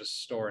you got to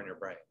just store in your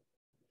brain.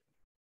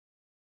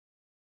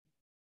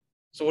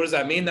 So what does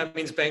that mean? That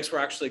means banks were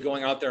actually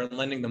going out there and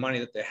lending the money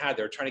that they had.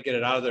 They were trying to get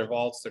it out of their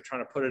vaults. They're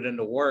trying to put it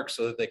into work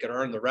so that they could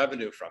earn the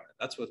revenue from it.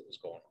 That's what was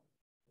going on.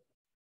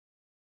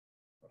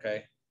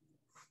 Okay.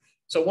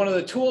 So one of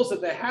the tools that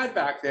they had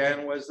back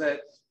then was that,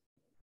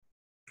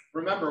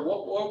 remember,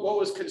 what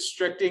was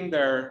constricting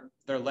their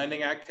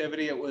lending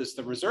activity? It was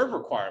the reserve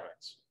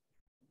requirements.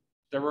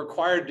 They're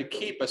required to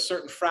keep a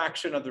certain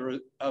fraction of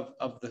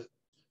the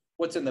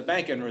what's in the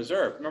bank in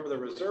reserve. Remember the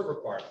reserve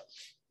requirement.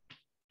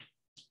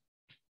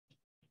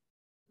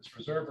 This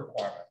reserve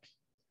requirement,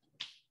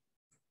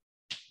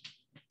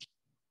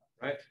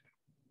 right?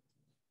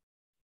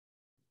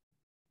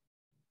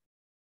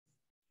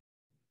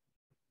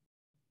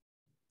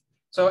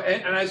 So,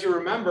 and as you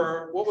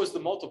remember, what was the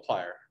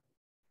multiplier?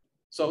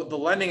 So the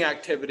lending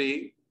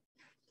activity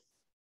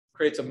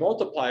creates a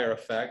multiplier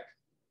effect,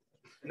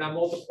 and that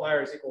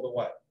multiplier is equal to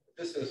what?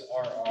 This is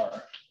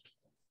RR.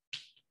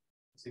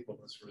 It's equal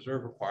to this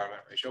reserve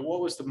requirement ratio. What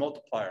was the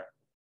multiplier?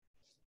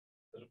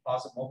 The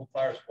deposit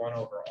multiplier is 1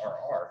 over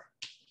RR,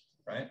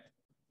 right?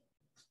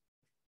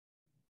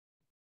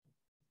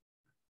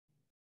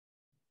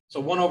 So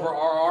 1 over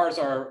RR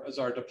is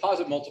our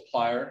deposit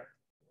multiplier.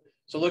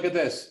 So look at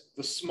this.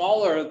 The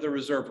smaller the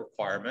reserve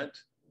requirement,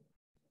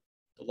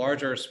 the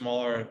larger or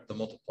smaller the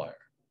multiplier.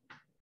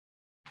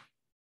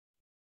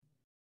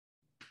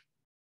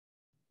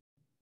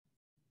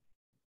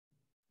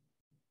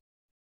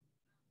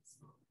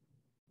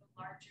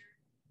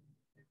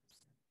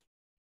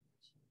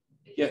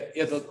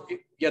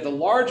 The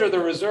larger the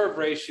reserve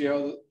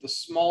ratio, the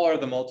smaller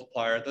the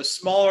multiplier. The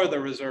smaller the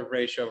reserve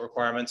ratio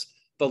requirements,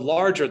 the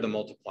larger the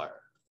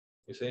multiplier.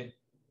 You see?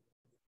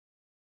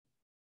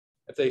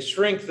 If they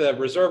shrink the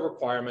reserve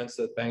requirements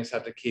that banks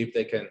have to keep,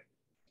 they can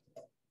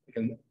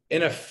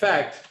in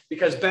effect,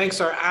 because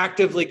banks are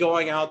actively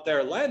going out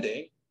there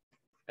lending,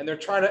 and they're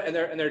trying to,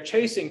 and they're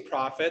chasing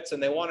profits,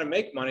 and they want to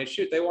make money.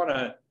 Shoot, they want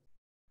to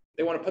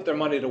put their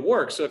money to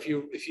work. So if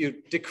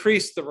you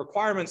decrease the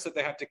requirements that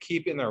they have to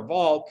keep in their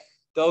vault,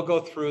 they'll go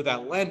through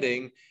that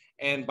lending,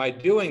 and by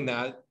doing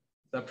that,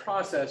 the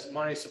process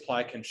money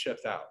supply can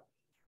shift out.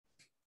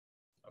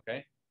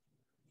 Okay.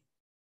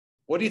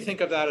 What do you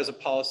think of that as a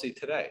policy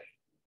today?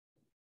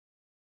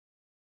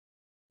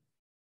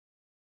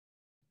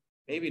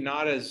 maybe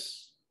not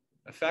as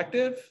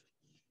effective.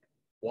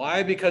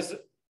 Why? Because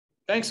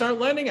banks aren't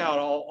lending out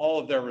all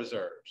of their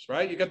reserves,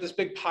 right? You got this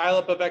big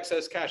pileup of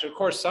excess cash. Of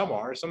course, some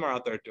are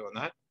out there doing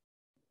that.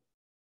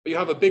 But you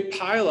have a big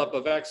pileup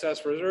of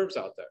excess reserves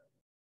out there.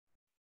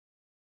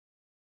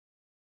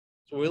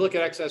 So when we look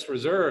at excess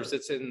reserves,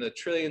 it's in the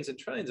trillions and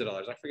trillions of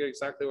dollars. I forget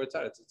exactly where it's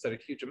at. It's at a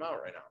huge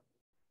amount right now.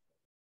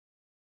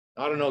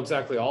 I don't know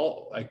exactly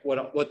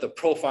what the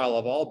profile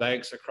of all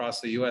banks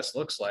across the US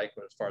looks like,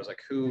 but as far as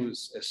like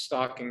who's is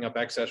stocking up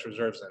excess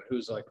reserves and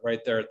who's like right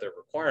there at their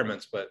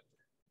requirements, but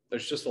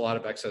there's just a lot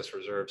of excess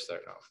reserves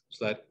there now.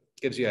 So that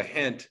gives you a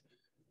hint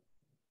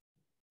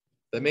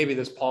that maybe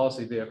this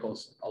policy vehicle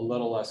is a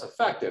little less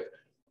effective.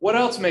 What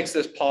else makes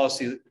this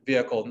policy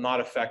vehicle not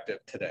effective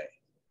today?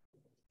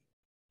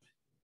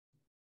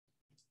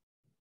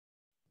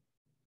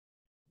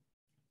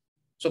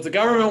 So if the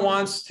government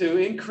wants to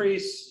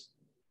increase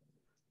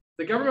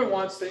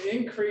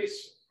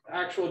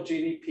actual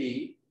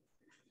GDP,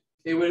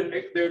 they would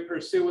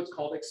pursue what's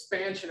called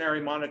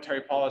expansionary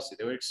monetary policy.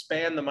 They would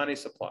expand the money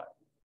supply.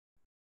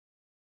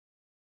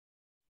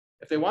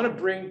 If they want to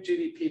bring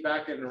GDP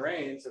back in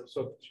range, and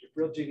so if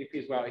real GDP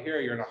is out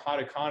here, you're in a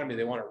hot economy,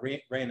 they want to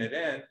rein it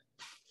in,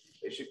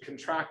 they should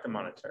contract the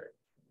monetary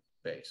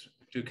base,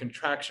 do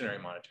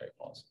contractionary monetary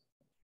policy.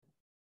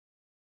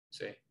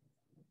 See?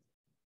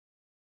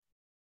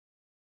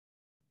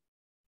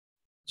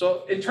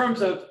 So in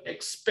terms of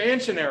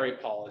expansionary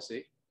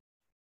policy,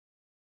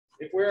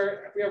 if we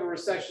have a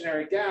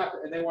recessionary gap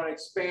and they want to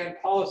expand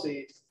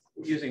policy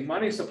using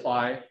money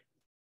supply,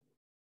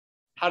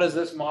 how does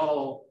this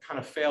model kind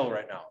of fail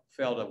right now,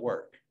 fail to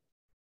work?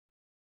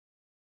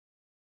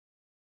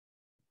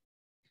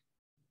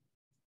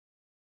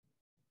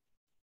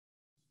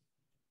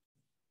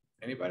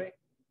 Anybody?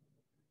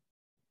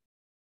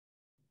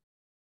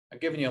 I've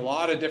given you a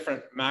lot of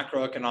different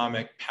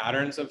macroeconomic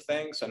patterns of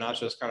things, so now it's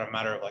just kind of a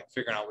matter of like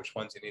figuring out which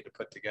ones you need to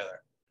put together.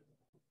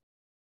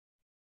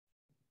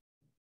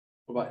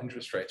 What about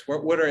interest rates?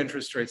 What are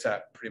interest rates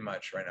at pretty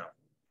much right now?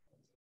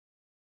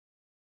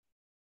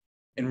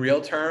 In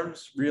real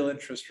terms, real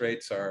interest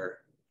rates are,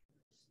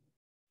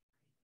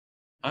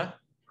 huh?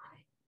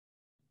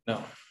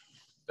 No,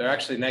 they're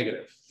actually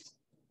negative.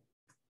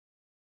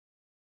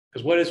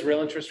 Because what is real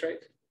interest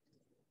rate?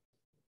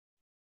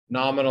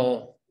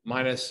 Nominal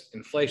minus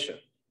inflation.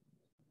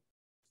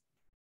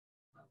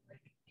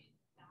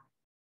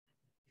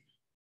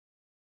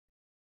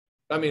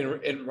 I mean,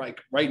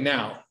 right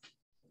now,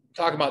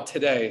 talk about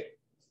today,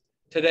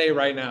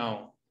 right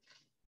now,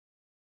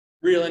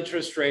 real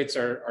interest rates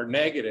are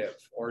negative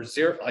or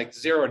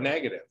zero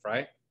negative,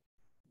 right?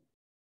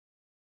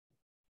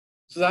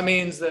 So that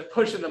means that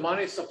pushing the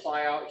money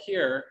supply out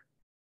here,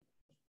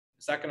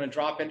 is that going to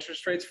drop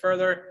interest rates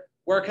further?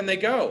 Where can they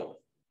go?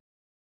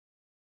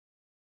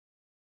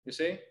 You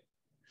see?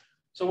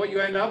 So what you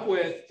end up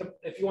with,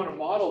 if you want to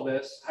model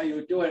this, how you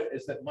would do it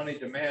is that money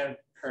demand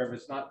curve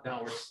is not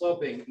downward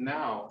sloping.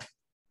 Now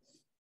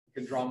you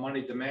can draw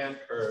money demand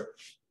curve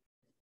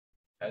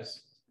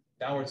as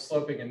downward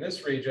sloping in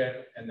this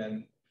region and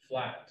then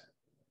flat.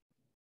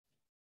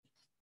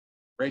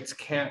 Rates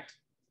can't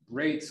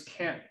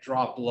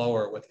drop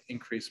lower with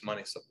increased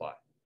money supply.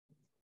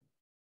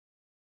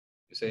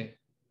 You see?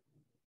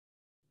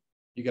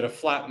 You get a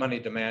flat money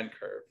demand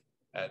curve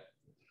at.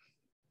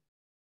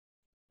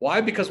 Why?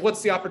 Because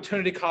what's the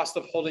opportunity cost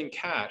of holding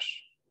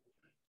cash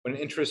when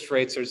interest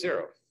rates are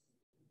zero?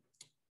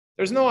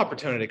 There's no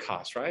opportunity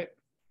cost, right?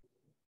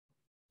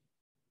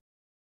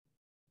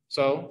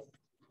 So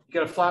you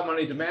get a flat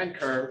money demand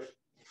curve.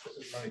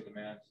 This is money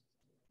demand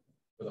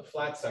with a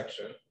flat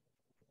section.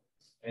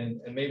 And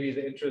maybe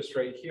the interest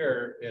rate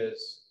here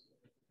is,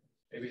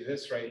 maybe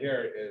this right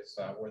here is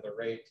where the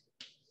rate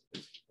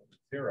is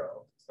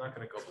zero. It's not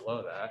going to go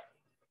below that.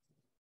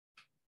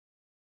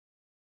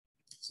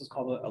 This is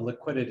called a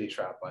liquidity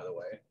trap, by the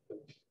way.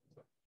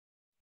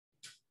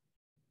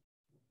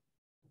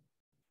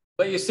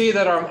 But you see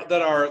that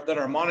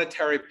our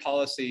monetary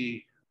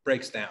policy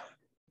breaks down.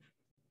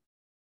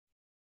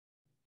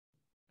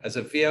 As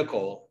a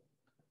vehicle,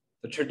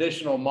 the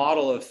traditional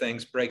model of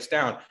things breaks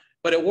down.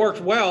 But it worked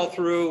well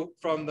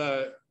from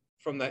the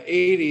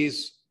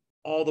 80s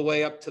all the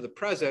way up to the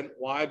present.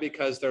 Why?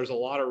 Because there's a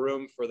lot of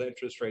room for the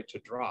interest rate to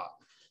drop.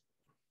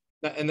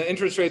 And the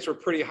interest rates were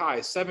pretty high.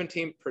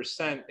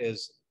 17%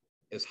 is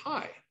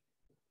high.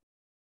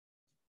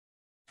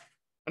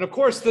 And of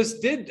course, this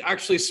did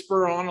actually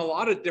spur on a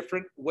lot of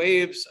different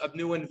waves of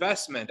new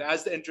investment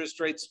as the interest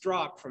rates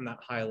dropped from that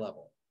high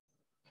level.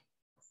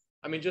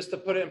 I mean, just to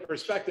put it in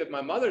perspective,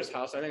 my mother's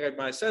house, I think I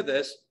might have said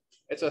this,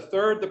 it's a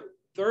third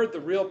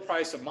the real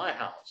price of my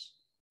house.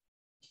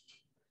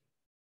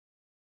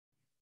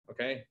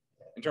 Okay,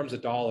 in terms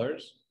of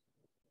dollars.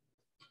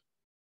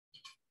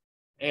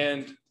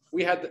 And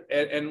we had,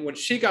 and when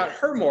she got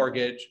her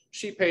mortgage,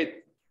 she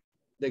paid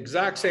the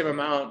exact same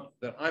amount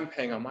that I'm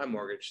paying on my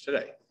mortgage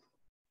today.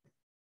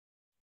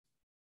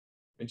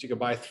 And she could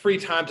buy 3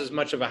 times as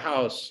much of a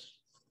house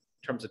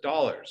in terms of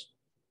dollars.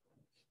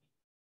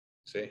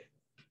 See?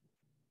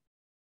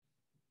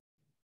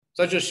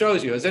 So it just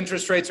shows you as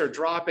interest rates are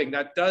dropping,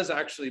 that does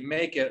actually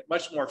make it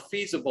much more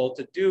feasible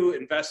to do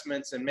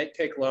investments and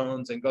take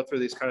loans and go through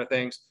these kind of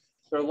things.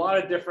 There are a lot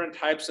of different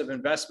types of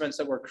investments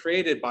that were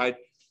created by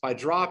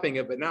dropping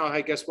it. But now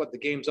I guess what, the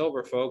game's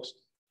over, folks.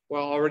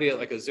 Well, already at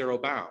like a zero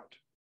bound.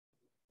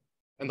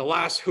 And the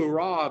last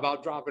hurrah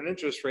about dropping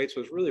interest rates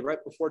was really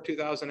right before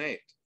 2008.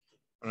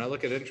 When I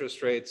look at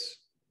interest rates,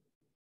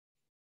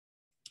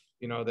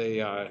 you know, they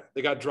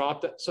got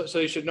dropped. So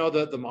you should know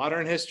the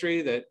modern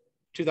history, that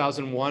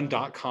 2001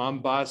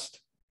 dot-com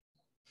bust.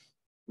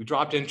 We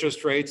dropped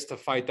interest rates to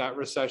fight that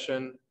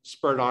recession,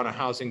 spurred on a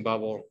housing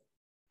bubble.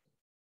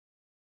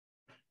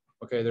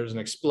 Okay, there's an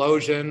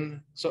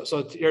explosion.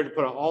 So here to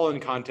put it all in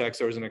context,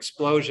 there was an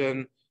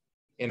explosion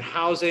in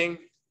housing.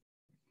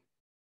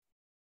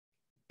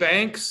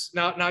 Banks,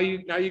 now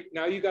you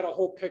got a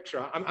whole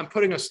picture. I'm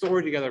putting a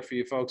story together for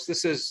you folks.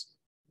 This is,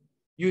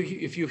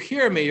 if you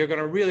hear me, you're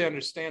gonna really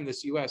understand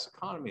this US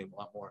economy a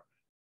lot more,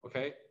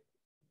 okay?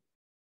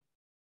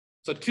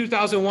 So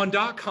 2001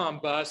 dot-com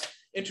bust,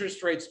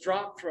 interest rates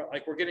dropped,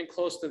 like we're getting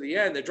close to the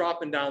end. They're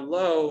dropping down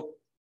low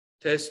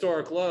to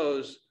historic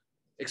lows.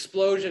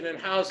 Explosion in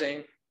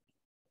housing.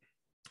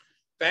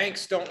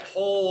 Banks don't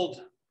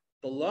hold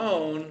the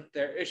loan,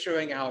 they're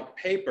issuing out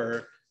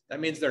paper. That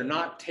means they're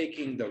not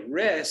taking the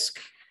risk.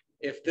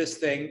 If this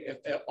thing,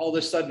 if all of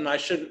a sudden I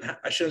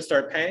shouldn't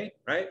start paying,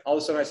 right? All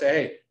of a sudden I say,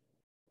 hey,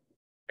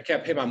 I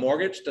can't pay my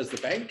mortgage. Does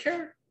the bank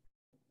care?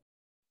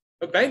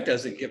 The bank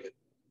doesn't give it.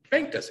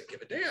 Bank doesn't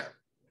give a damn,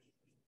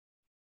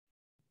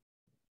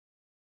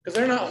 because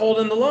they're not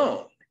holding the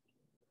loan.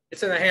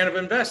 It's in the hand of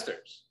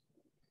investors.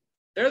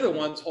 They're the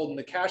ones holding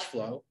the cash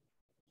flow.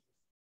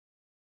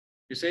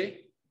 You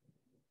see?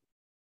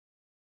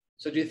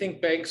 So do you think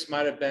banks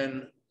might have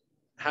been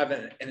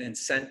having an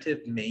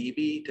incentive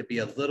maybe to be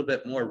a little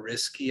bit more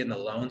risky in the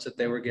loans that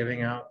they were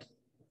giving out,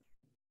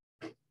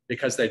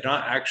 because they're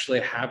not actually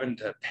having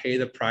to pay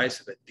the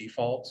price if it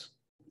defaults?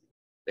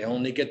 They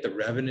only get the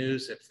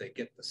revenues if they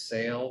get the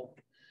sale.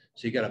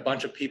 So you got a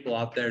bunch of people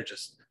out there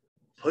just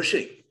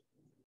pushing,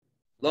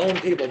 loan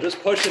people just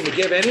pushing to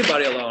give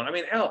anybody a loan. I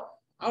mean, hell,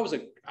 I was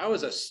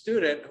a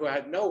student who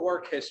had no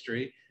work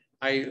history.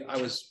 I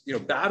was, you know,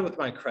 bad with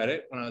my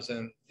credit when I was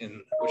in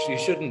which you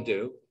shouldn't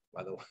do,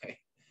 by the way.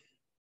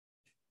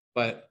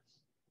 But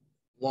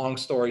long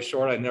story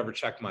short, I never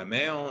checked my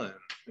mail, and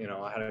you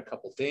know, I had a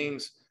couple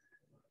things,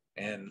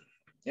 and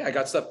yeah, I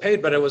got stuff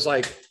paid, but it was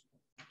like,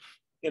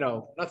 you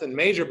know, nothing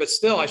major, but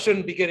still, I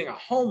shouldn't be getting a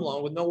home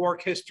loan with no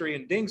work history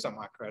and dings on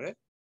my credit.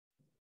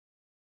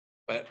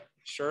 But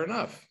sure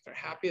enough, they're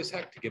happy as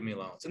heck to give me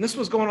loans. And this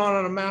was going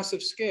on a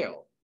massive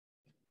scale.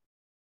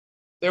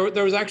 There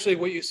was actually,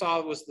 what you saw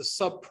was the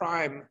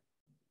subprime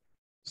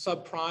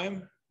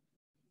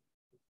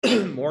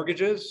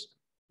mortgages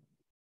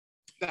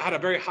that had a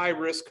very high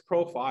risk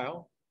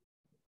profile.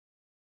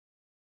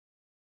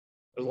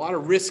 There's a lot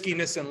of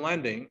riskiness in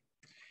lending.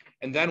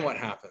 And then what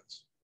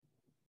happens?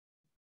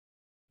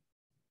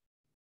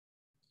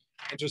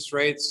 Interest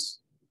rates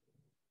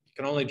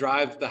can only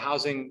drive the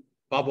housing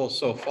bubble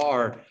so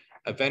far.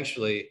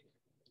 Eventually,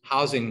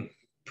 housing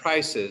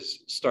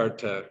prices start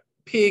to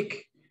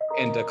peak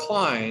and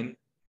decline,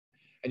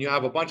 and you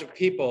have a bunch of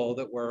people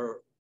that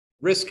were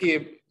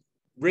risky,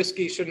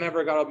 should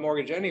never got a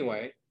mortgage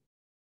anyway.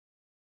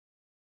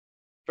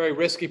 Very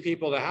risky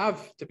people to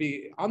have to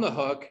be on the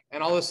hook,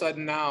 and all of a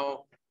sudden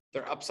now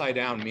they're upside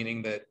down,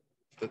 meaning that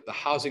the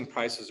housing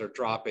prices are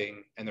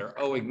dropping and they're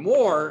owing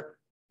more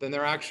than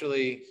they're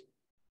actually.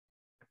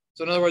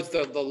 So in other words,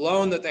 the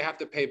loan that they have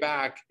to pay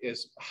back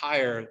is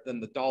higher than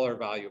the dollar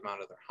value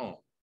amount of their home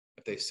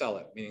if they sell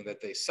it, meaning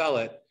that they sell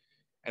it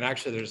and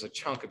actually there's a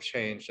chunk of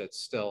change that's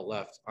still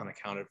left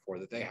unaccounted for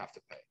that they have to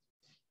pay.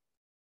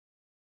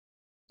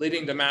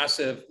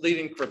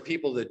 Leading for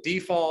people to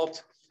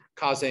default,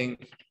 causing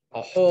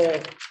a whole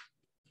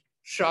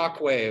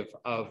shockwave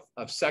of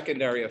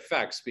secondary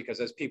effects, because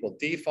as people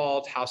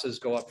default, houses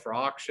go up for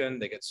auction,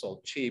 they get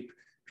sold cheap,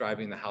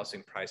 driving the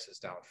housing prices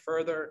down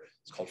further.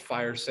 It's called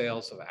fire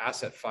sales, so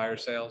asset fire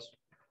sales.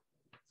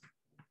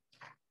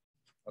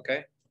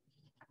 Okay.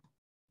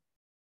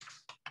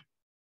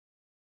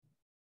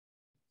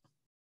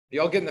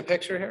 You all getting the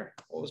picture here?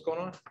 What was going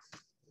on?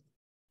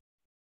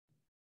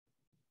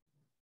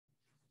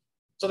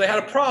 So they had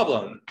a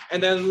problem.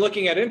 And then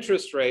looking at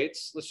interest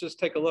rates, let's just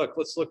take a look.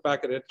 Let's look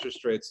back at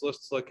interest rates.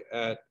 Let's look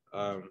at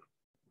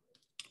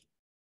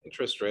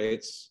interest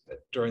rates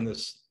during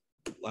this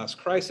last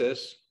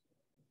crisis.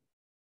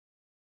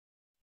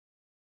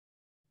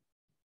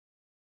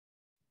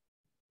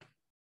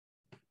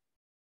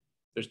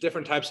 There's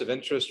different types of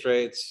interest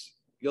rates.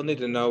 You'll need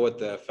to know what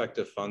the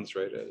effective funds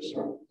rate is.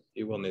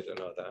 You will need to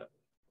know that.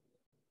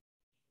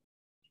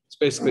 It's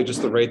basically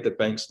just the rate that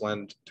banks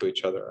lend to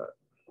each other at.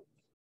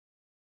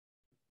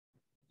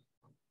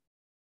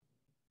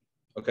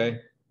 Okay.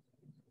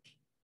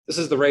 This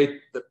is the rate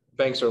that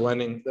banks are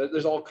lending.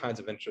 There's all kinds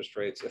of interest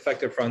rates.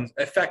 Effective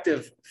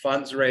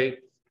funds rate.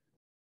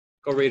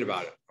 Go read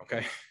about it.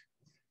 Okay.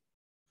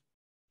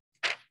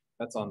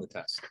 That's on the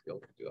test. I'll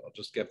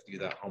just give you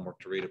that homework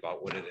to read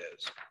about what it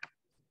is.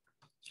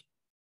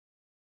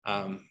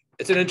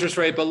 It's an interest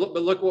rate, but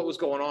look what was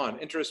going on.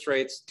 Interest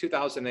rates,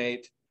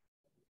 2008,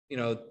 you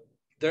know,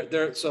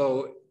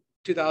 so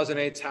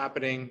 2008's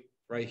happening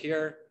right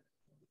here.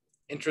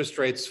 Interest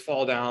rates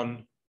fall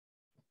down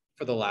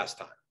for the last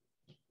time.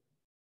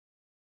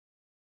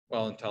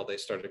 Well, until they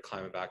started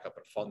climbing back up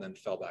and then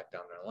fell back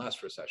down in the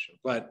last recession.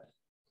 But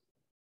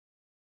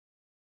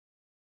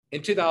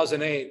in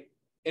 2008,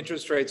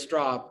 interest rates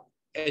drop,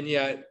 and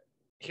yet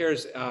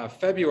here's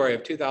February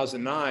of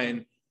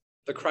 2009,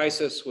 the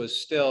crisis was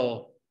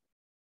still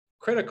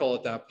critical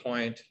at that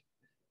point.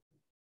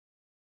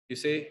 You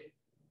see,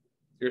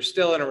 you're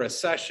still in a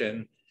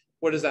recession.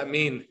 What does that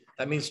mean?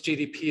 That means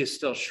GDP is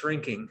still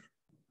shrinking.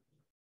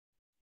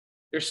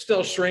 You're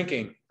still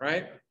shrinking,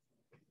 right?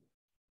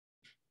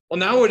 Well,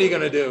 now what are you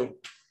going to do?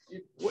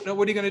 What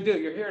are you going to do?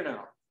 You're here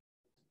now.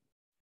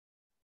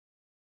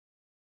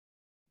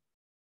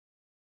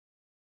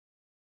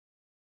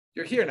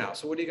 You're here now,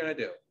 so what are you going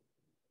to do?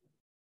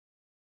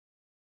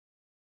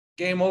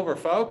 Game over,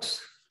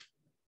 folks.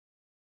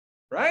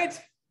 Right?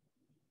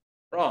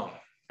 Wrong.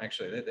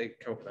 Actually, they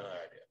came up with another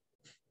idea.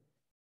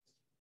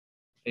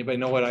 Anybody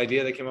know what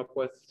idea they came up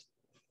with?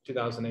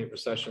 2008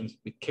 recessions.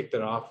 We kicked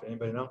it off.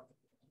 Anybody know?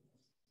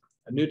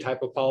 A new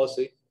type of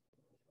policy.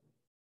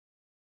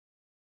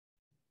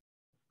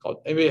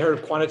 Anybody heard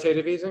of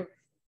quantitative easing?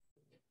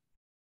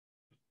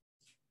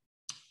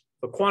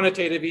 The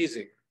quantitative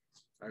easing,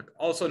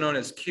 also known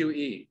as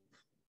QE,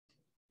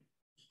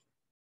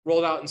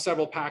 rolled out in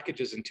several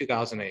packages in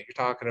 2008. You're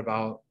talking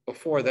about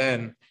before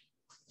then,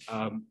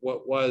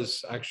 what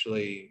was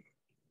actually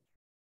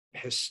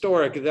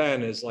historic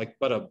then is like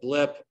but a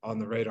blip on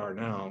the radar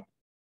now.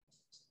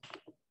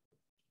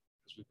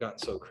 We've gotten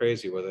so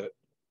crazy with it,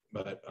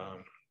 but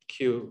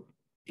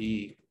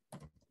QE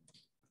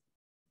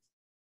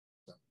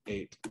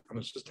 8. I'm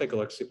gonna just take a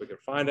look, see if we can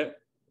find it.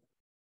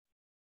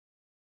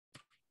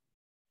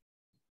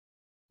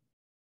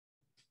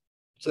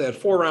 So they had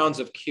 4 rounds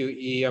of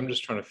QE. I'm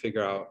just trying to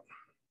figure out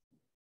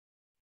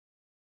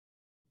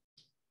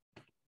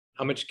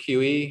how much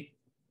QE.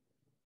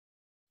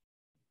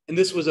 And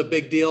this was a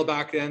big deal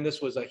back then.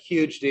 This was a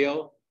huge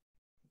deal.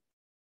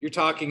 You're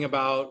talking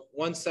about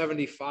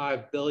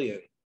 175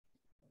 billion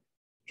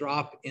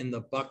drop in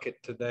the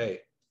bucket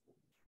today.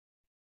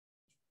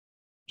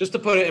 Just to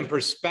put it in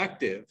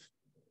perspective,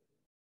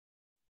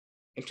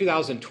 in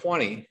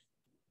 2020,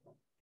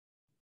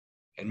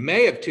 in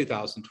May of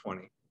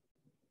 2020,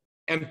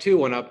 M2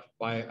 went up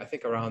by, I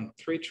think, around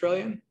 3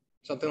 trillion,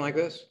 something like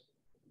this,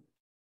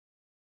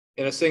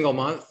 in a single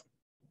month.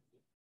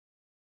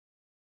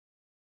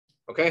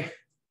 Okay.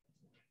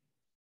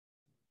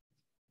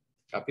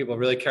 People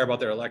really care about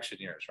their election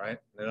years, right?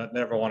 They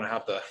never want to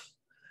have to.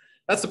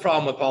 That's the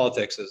problem with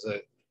politics, is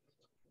that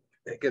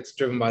it gets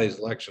driven by these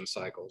election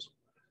cycles.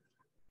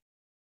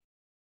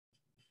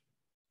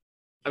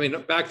 I mean,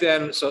 back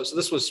then, so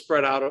this was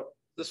spread out.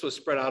 This was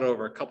spread out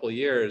over a couple of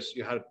years.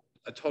 You had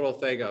a total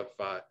thing of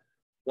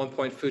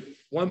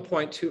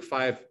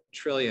 1.25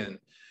 trillion.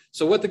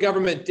 So what the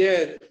government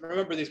did,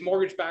 remember these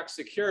mortgage-backed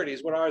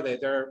securities, what are they?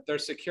 They're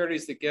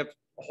securities that give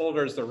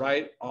holders the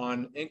right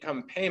on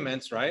income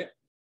payments, right?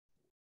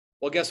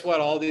 Well, guess what?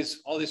 All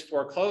these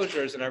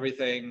foreclosures and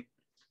everything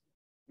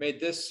made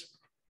this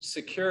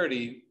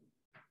security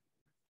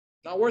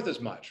not worth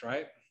as much,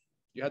 right?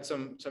 You had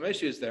some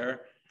issues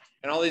there,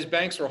 and all these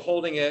banks were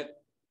holding it,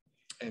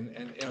 and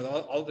you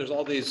know, there's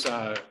all these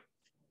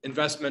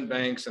investment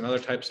banks and other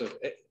types of.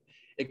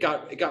 It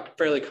got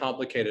fairly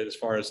complicated as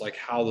far as like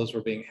how those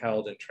were being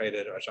held and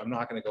traded, which I'm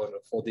not going to go into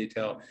full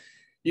detail.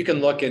 You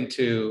can look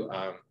into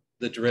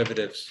the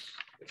derivatives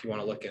if you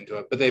want to look into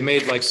it, but they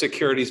made like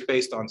securities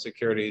based on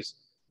securities,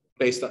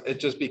 based on, it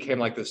just became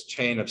like this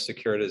chain of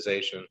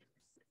securitization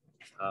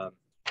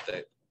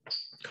that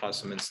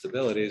caused some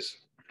instabilities.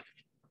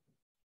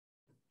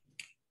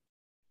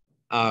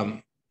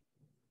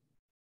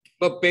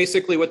 But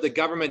basically what the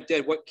government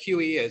did, what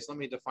QE is, let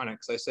me define it,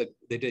 because I said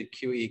they did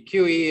QE.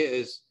 QE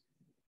is,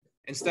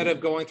 instead of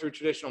going through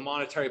traditional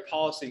monetary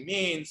policy,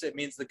 it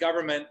means the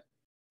government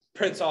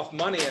prints off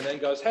money and then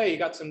goes, hey, you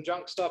got some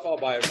junk stuff, I'll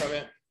buy it from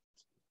you.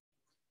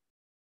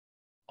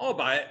 I'll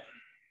buy it.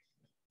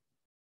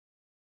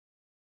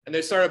 And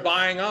they started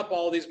buying up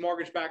all these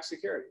mortgage-backed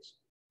securities.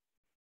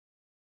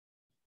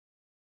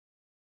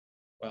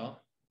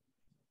 Well,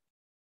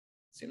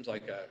 seems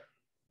like a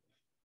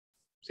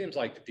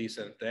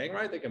decent thing,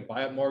 right? They can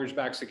buy up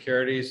mortgage-backed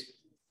securities.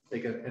 They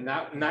can, in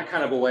that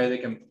kind of a way,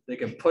 they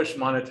can push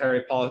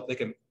monetary policy. They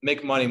can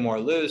make money more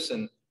loose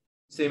and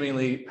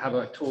seemingly have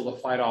a tool to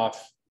fight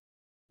off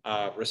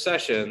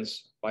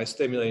recessions by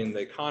stimulating the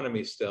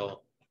economy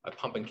still, by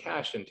pumping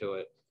cash into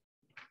it,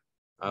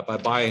 by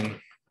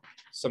buying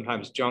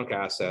sometimes junk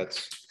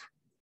assets.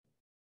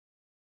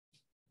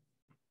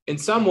 In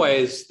some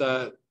ways,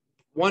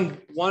 one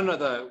of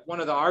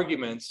the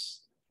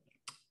arguments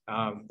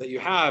that you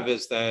have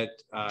is that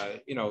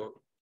you know,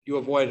 you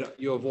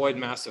avoid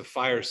massive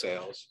fire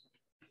sales.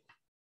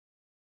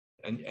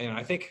 And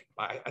I think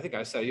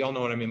I said, y'all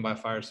know what I mean by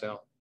fire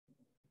sale.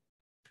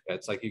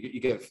 It's like you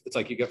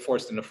get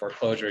forced into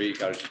foreclosure. You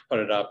got to just put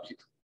it up,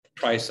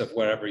 price of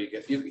whatever you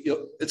get.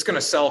 It's going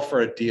to sell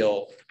for a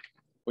deal,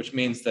 which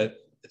means that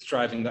it's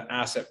driving the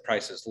asset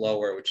prices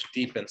lower, which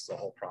deepens the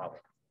whole problem.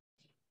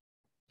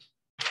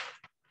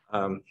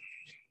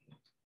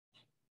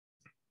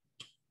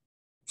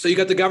 So you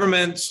got the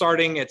government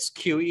starting its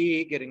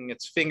QE, getting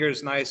its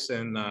fingers nice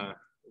and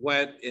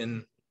wet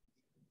in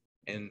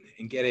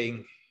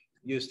getting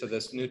used to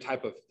this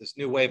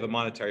new wave of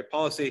monetary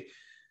policy.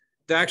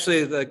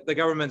 Actually, the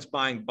government's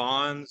buying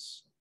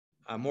bonds,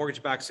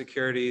 mortgage-backed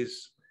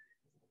securities,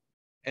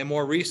 and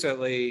more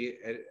recently,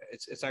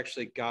 it's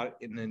actually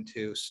gotten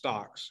into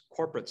stocks,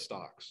 corporate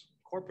bonds.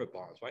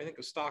 Why do you think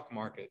the stock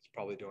market's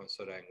probably doing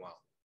so dang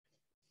well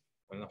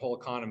when the whole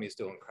economy is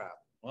doing crap?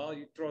 Well,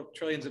 you throw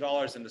trillions of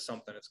dollars into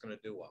something, it's going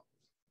to do well.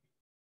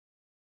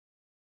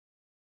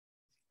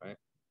 Right?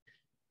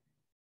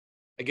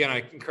 Again,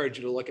 I encourage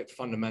you to look at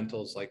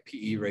fundamentals like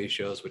PE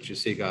ratios, which you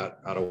see got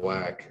out of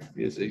whack.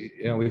 You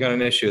know, we've got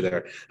an issue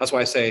there. That's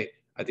why I say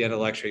at the end of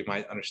the lecture, you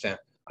might understand,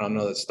 I don't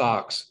know that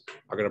stocks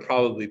are going to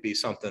probably be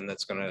something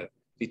that's going to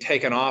be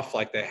taken off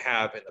like they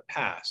have in the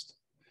past.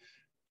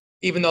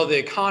 Even though the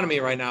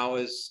economy right now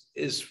is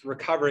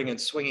recovering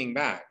and swinging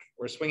back.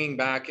 We're swinging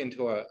back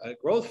into a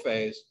growth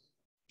phase,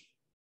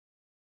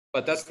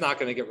 but that's not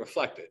going to get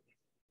reflected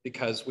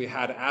because we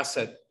had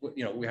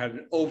we had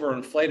an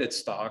overinflated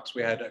stocks.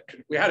 We had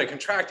a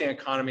contracting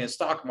economy and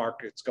stock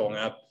markets going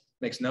up.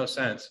 Makes no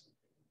sense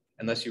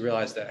unless you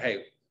realize that,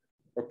 hey,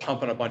 we're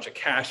pumping a bunch of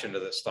cash into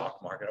the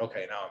stock market.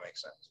 Okay, now it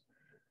makes sense.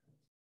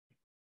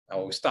 Now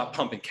when we stop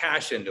pumping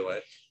cash into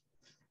it,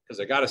 because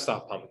they got to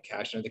stop pumping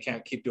cash, and they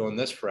can't keep doing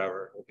this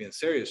forever, we'll be in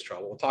serious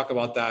trouble. We'll talk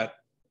about that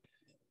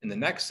in the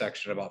next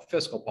section about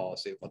fiscal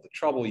policy, about the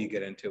trouble you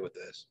get into with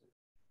this.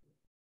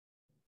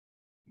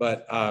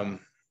 But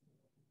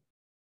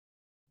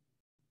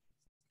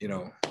you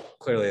know,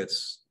 clearly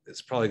it's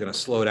probably going to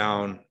slow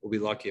down. We'll be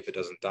lucky if it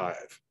doesn't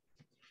dive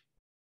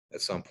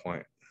at some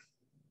point.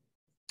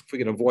 If we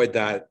can avoid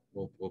that,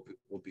 we'll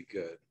be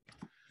good.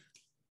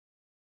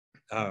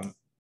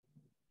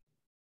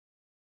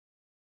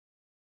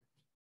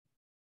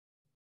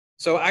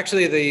 So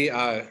actually,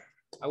 I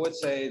would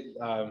say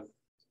that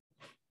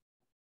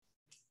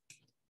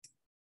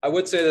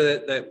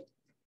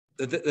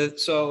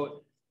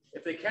so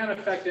if they can't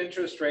affect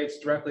interest rates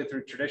directly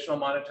through traditional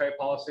monetary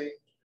policy,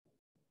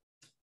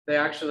 they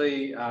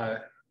actually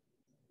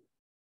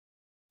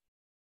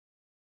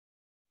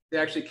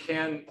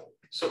can.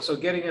 So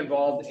getting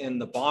involved in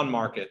the bond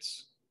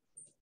markets,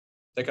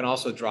 they can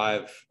also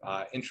drive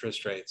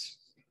interest rates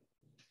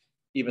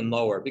even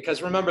lower.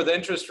 Because remember, the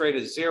interest rate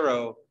is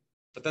zero,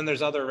 but then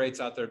there's other rates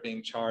out there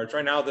being charged.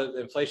 Right now, the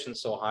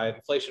inflation's so high.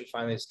 Inflation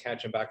finally is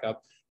catching back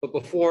up. But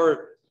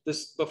before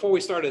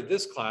we started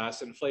this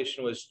class,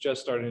 inflation was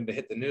just starting to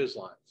hit the news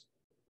lines.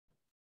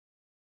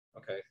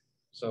 Okay,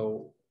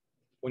 so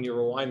when you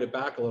rewind it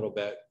back a little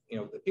bit, you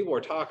know, the people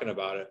were talking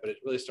about it, but it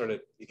really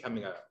started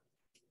becoming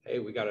hey,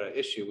 we got an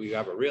issue. We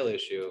have a real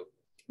issue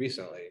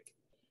recently.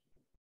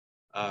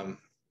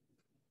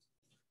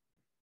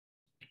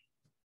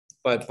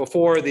 But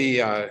before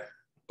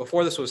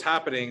this was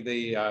happening,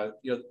 the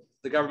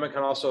government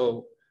can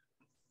also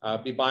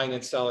be buying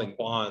and selling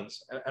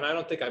bonds. And I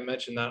don't think I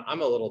mentioned that.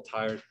 I'm a little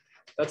tired.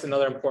 That's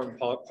another important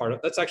part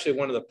of, that's actually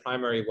one of the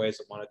primary ways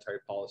of monetary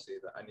policy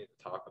that I need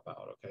to talk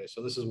about. Okay,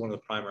 so this is one of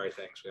the primary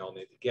things we all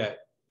need to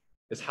get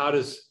is how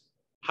does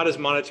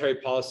monetary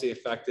policy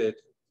affected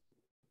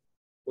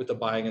with the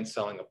buying and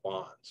selling of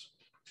bonds?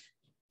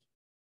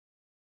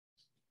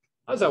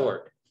 How does that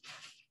work?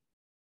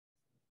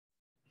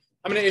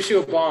 I'm going to issue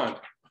a bond.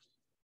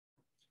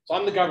 So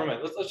I'm the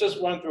government. Let's just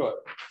run through it.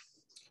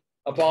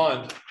 A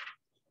bond,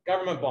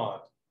 government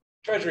bond,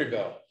 treasury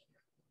bill.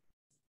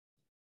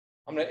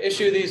 I'm going to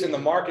issue these in the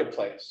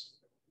marketplace.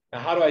 Now,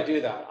 how do I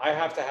do that? I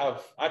have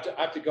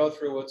to go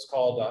through what's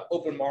called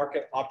open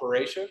market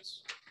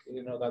operations.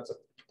 You know,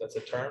 that's a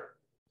term.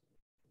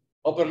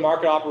 Open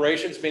market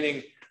operations,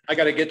 meaning I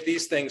got to get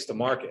these things to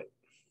market.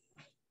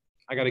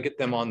 I got to get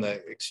them on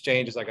the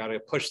exchanges. I got to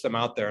push them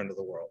out there into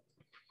the world.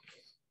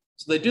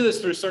 So they do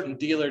this through certain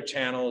dealer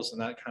channels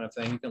and that kind of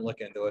thing. You can look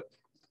into it.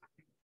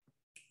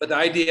 But the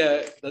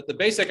idea, the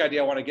basic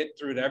idea I want to get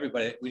through to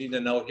everybody, we need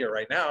to know here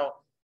right now,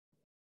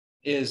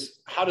 is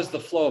how does the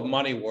flow of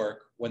money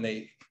work when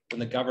the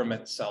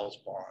government sells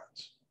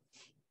bonds?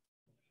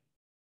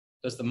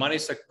 Does the money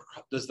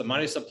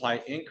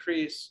supply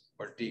increase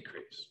or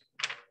decrease?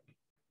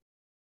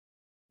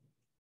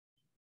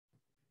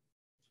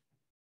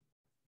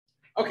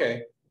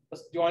 Okay, do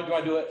you want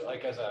to do it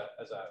like as a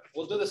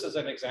we'll do this as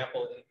an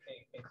example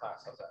in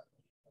class. How's that?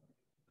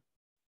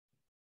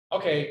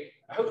 Okay,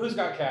 who's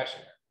got cash in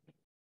here?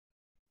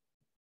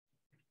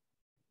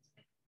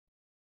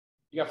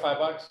 You got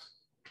 $5?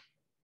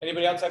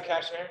 Anybody else have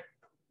cash in here?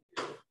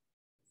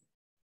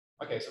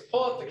 Okay, so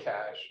pull up the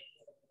cash,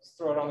 just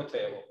throw it on the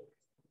table.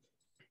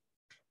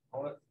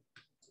 You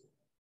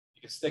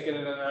can stick it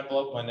in an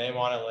envelope, my name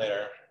on it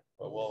later,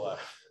 but we'll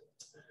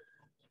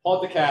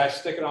hold the cash,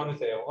 stick it on the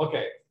table.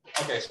 Okay,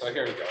 so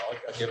here we go.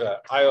 I'll give it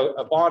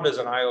a bond is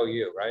an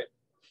IOU, right?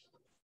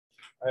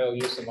 I owe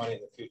you some money in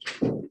the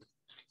future.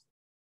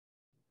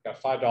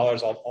 Got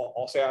 $5.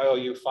 I'll say I owe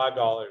you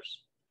 $5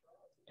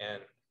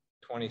 and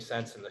 20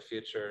 cents in the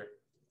future.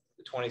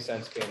 The 20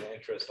 cents being the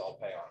interest I'll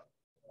pay on.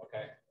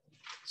 Okay.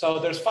 So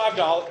there's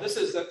 $5. This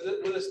is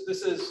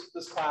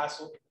this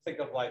class. Think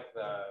of like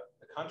the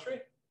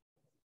country,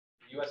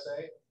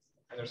 USA,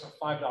 and there's a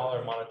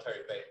 $5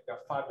 monetary base. You've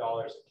got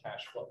 $5 in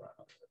cash flow right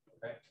now.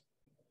 Okay.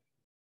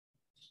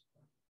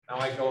 Now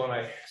I go and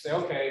I say,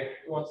 okay,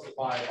 who wants to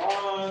buy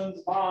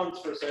bonds? Bonds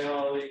for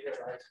sale. You get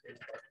ice cream.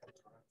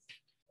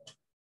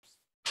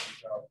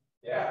 So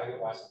yeah, I can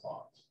buy some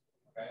bonds.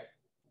 Okay.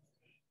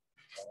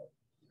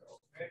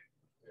 Okay.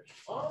 Here's your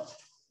bonds.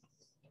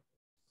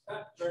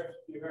 Thank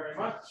you very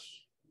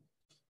much.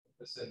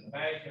 This is in the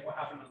bank. And what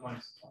happened to the money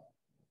supply?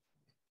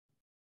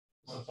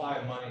 Supply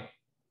of money.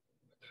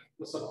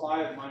 The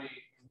supply of money.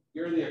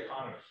 You're the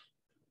economist.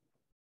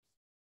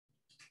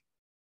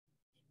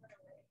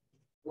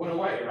 Went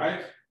away,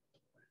 right?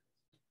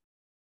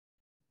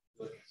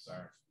 Look,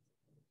 sorry.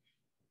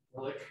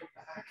 Will it come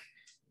back?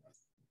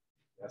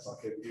 Yes, I'll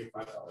give you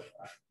 $5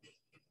 back.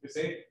 You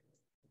see?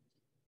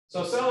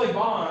 So selling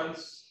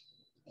bonds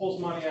pulls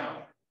money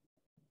out.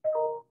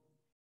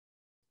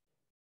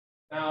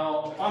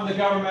 Now, if I'm the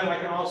government, I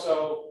can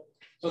also,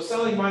 so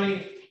selling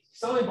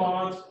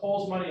bonds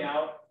pulls money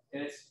out,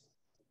 and it's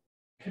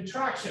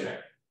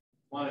contractionary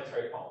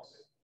monetary policy.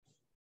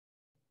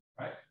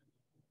 Right?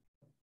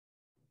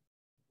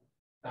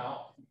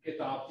 Now, you get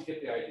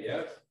the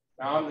idea.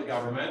 Now I'm the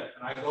government,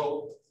 and I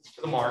go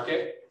to the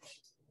market,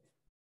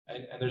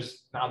 and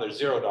there's $0 in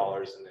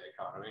the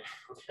economy.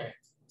 Okay.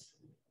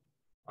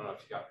 I don't know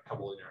if you got a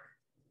couple in your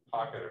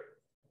pocket, or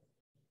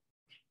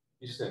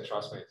you just didn't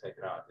trust me to take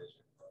it out, did you?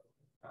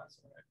 That's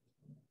all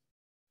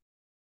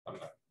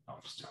right.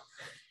 I'm just joking.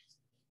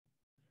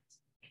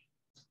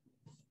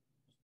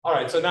 All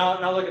right, so now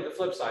look at the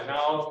flip side.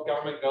 Now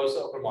government goes to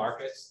open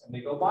markets and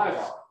they go buy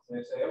bonds. And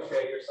they say,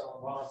 okay, you're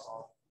selling bonds.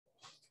 I'll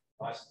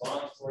buy some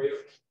bonds for you.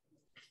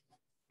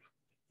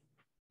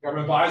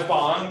 Government buys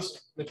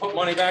bonds, they put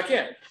money back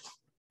in.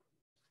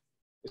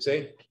 You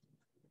see?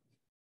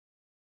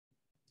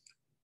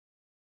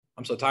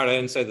 I'm so tired I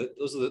didn't say that.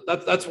 Those are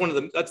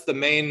that's the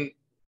main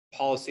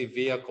policy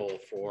vehicle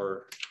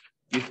for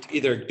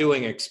either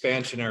doing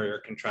expansionary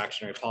or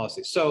contractionary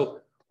policy.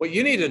 So what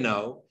you need to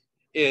know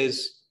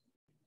is,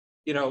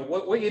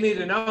 what you need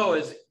to know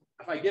is,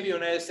 if I give you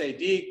an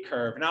ASAD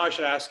curve, now I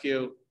should ask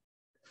you,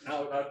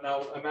 now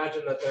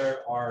imagine that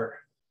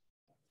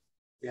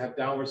we have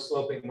downward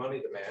sloping money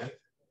demand,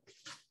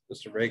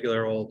 just a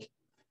regular old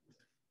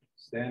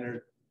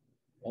standard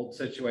old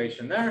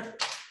situation there.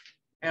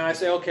 And I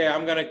say, okay,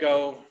 I'm going to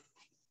go,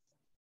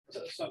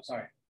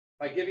 sorry.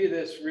 If I give you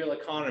this real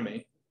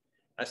economy,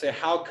 I say,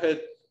 how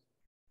could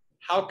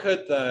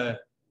the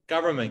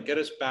government get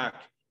us back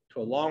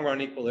to a long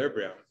run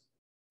equilibrium?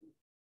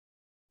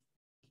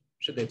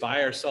 Should they buy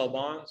or sell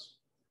bonds?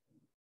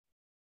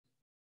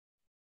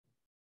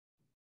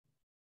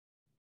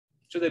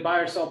 Should they buy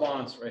or sell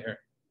bonds right here?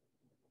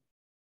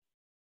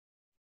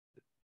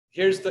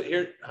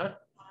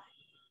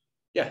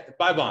 Yeah,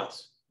 buy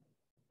bonds.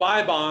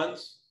 Buy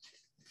bonds,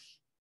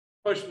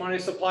 push money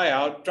supply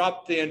out,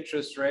 drop the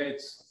interest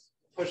rates,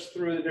 push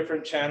through the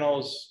different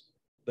channels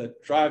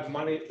that drive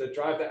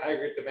the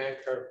aggregate demand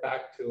curve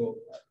back to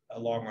a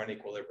long run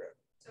equilibrium.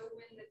 So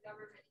when the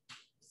government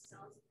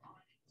sells a bond,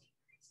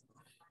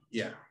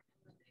 yeah,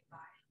 when they buy.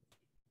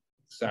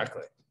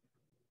 Exactly.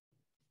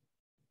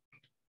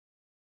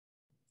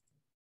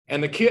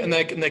 And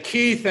the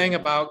key thing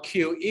about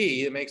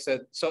QE, it makes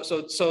it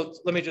so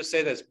let me just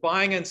say this: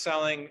 buying and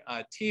selling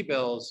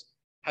T-bills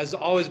has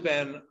always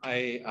been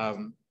a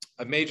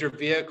major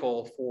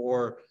vehicle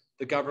for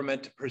the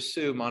government to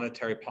pursue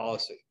monetary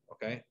policy.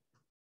 Okay.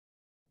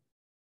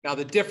 Now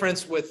the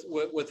difference with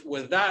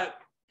that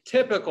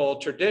typical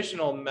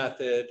traditional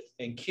method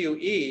in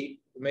QE,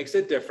 what makes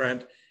it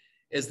different,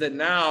 is that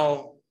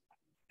now,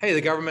 hey,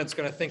 the government's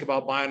going to think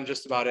about buying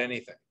just about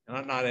anything.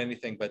 Not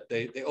anything, but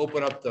they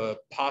open up the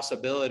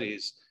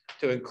possibilities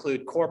to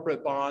include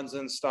corporate bonds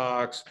and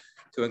stocks,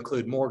 to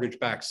include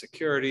mortgage-backed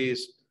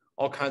securities,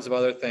 all kinds of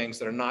other things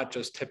that are not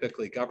just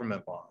typically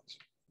government bonds.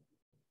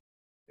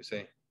 You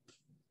see?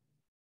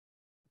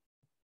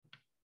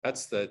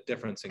 That's the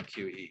difference in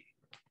QE.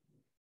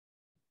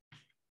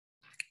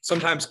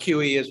 Sometimes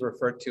QE is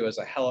referred to as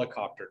a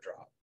helicopter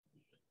drop.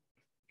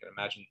 You can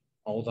imagine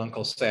old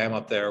Uncle Sam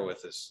up there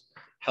with his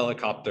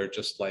helicopter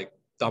just like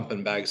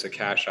dumping bags of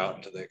cash out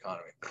into the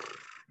economy. A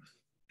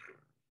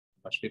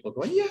bunch of people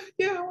going, yeah,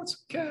 I want some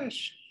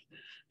cash.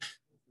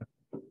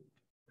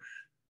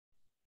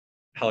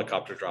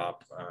 Helicopter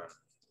drop,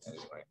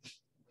 anyway.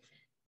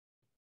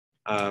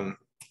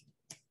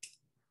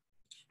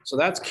 So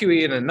that's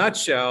QE in a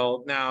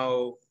nutshell.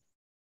 Now,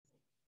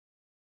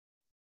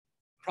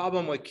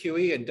 problem with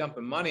QE and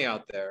dumping money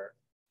out there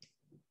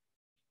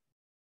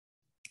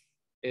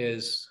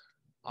is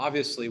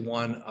obviously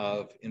one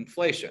of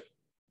inflation.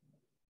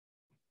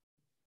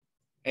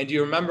 And do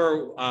you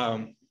remember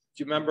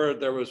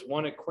there was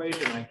one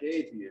equation I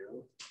gave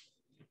you?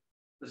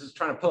 This is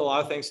trying to put a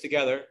lot of things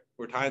together.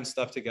 We're tying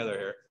stuff together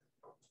here.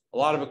 A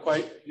lot of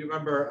equations. You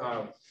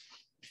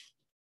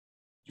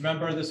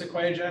remember this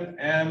equation?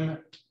 MV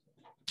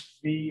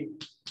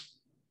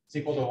is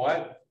equal to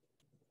what?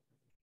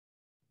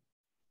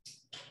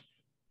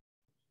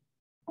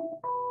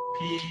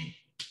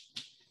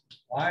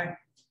 PY.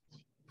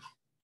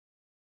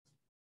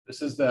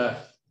 This is the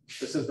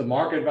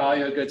market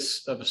value of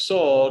goods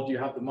sold. You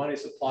have the money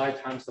supply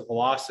times the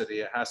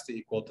velocity. It has to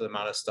equal to the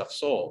amount of stuff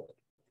sold.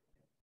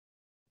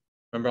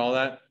 Remember all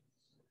that?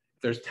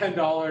 There's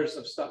 $10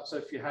 of stuff. So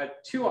if you had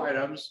 2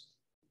 items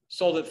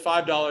sold at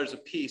 $5 a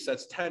piece,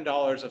 that's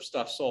 $10 of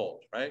stuff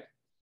sold, right?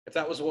 If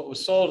that was what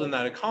was sold in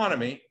that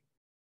economy,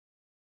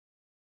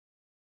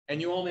 and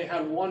you only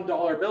had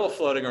 $1 bill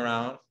floating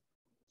around,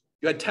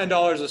 you had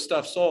 $10 of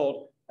stuff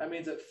sold, that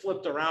means it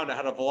flipped around. It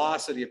had a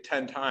velocity of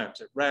 10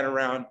 times. It ran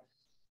around,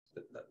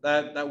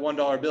 that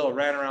 $1 bill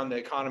ran around the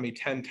economy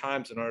 10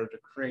 times in order to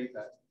create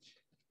that.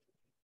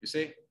 You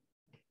see?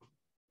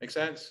 Make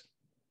sense?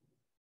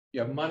 You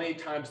have money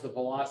times the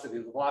velocity.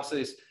 The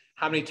velocity is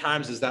how many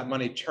times is that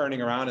money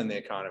churning around in the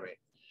economy?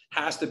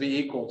 Has to be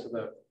equal to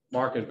the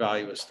market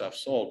value of stuff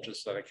sold,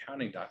 just an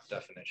accounting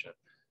definition.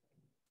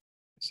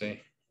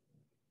 See?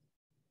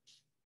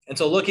 And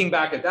so looking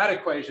back at that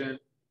equation,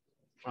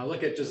 I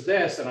look at just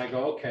this and I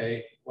go,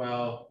 okay,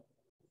 well,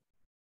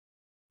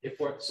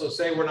 so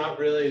say we're not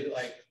really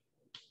like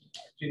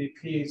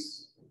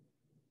GDPs,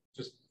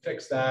 just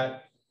fix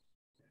that.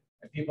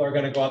 And people are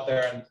going to go out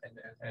there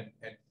and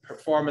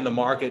perform in the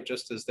market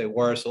just as they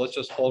were. So let's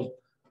just hold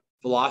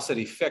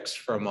velocity fixed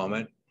for a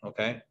moment,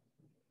 okay?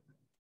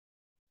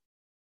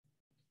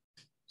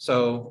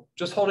 So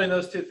just holding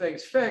those 2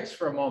 things fixed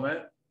for a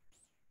moment,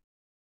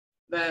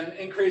 then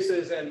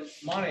increases in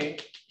money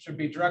should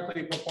be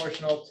directly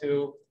proportional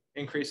to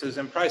increases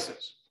in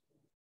prices.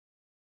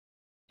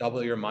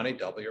 Double your money,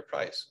 double your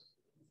price.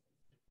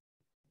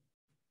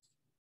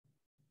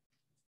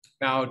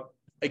 Now,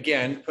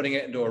 again, putting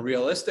it into a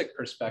realistic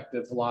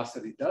perspective,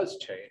 velocity does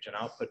change and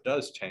output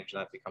does change,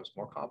 and that becomes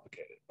more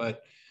complicated.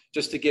 But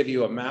just to give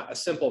you a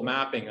simple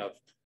mapping of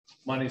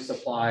money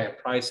supply and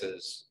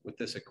prices with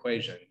this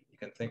equation, you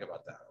can think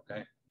about that,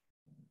 okay?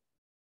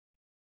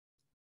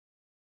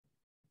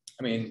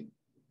 I mean,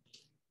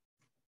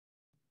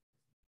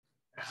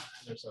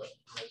 there's a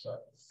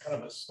kind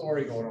of a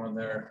story going on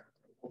there.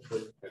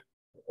 Hopefully,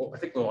 I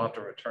think we'll have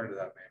to return to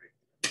that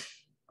maybe.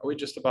 Are we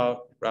just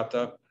about wrapped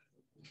up?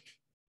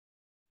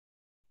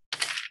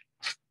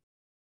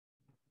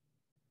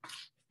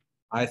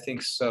 I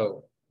think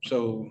so.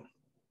 So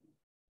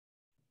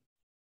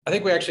I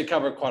think we actually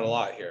covered quite a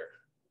lot here.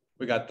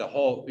 We got the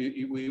whole,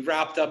 we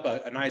wrapped up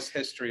a nice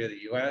history of the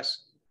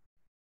US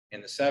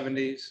in the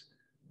 70s,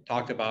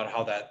 talked about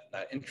how that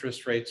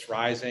interest rates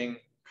rising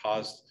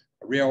caused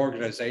a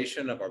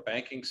reorganization of our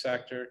banking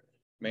sector,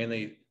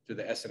 mainly through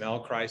the S&L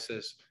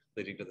crisis,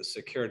 leading to the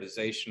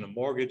securitization of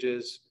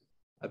mortgages,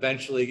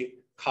 eventually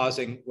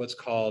causing what's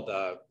called,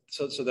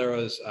 so there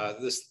was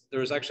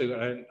actually,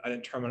 I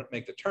didn't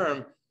make the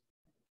term,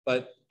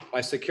 but by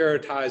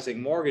securitizing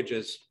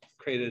mortgages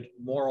created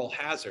moral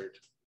hazard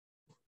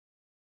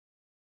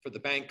for the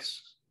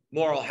banks.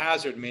 Moral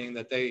hazard meaning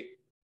that they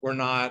were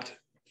not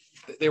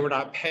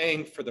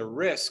paying for the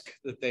risk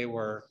that they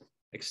were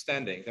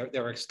extending.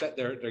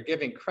 They're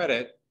giving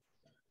credit,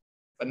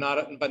 but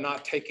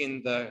not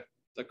taking the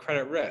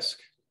credit risk.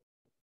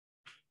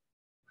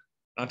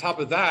 On top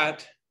of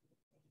that,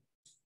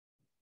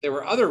 there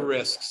were other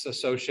risks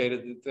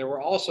associated that they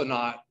were also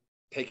not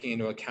taking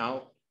into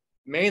account,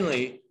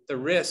 mainly the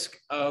risk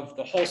of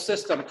the whole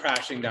system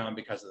crashing down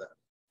because of that.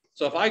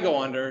 So if I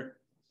go under,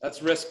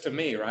 that's risk to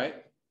me,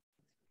 right?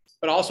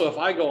 But also if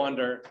I go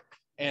under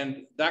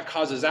and that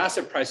causes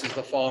asset prices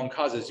to fall and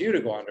causes you to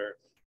go under,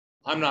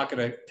 I'm not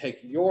going to take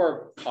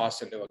your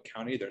costs into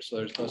account either. So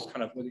there's those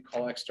kind of what you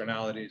call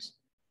externalities.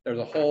 There's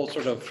a whole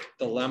sort of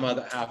dilemma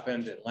that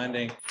happened in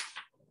lending.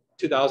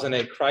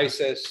 2008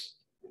 crisis,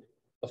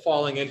 the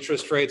falling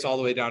interest rates all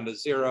the way down to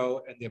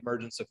 0, and the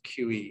emergence of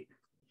QE.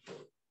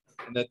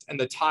 And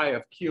the tie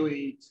of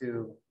QE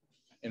to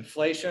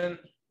inflation,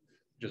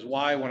 which is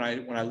why when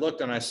I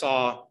looked and I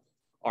saw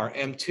our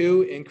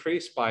M2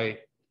 increase by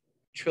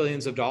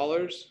trillions of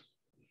dollars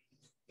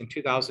in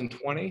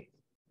 2020,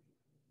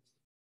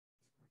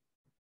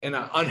 in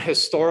an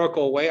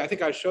unhistorical way. I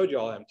think I showed you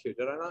all M2,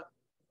 did I not?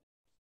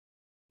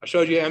 I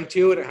showed you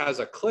M2 and it has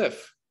a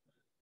cliff.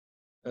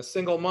 In a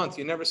single month,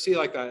 you never see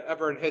like that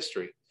ever in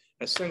history.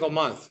 In a single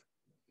month,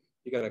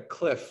 you got a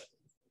cliff,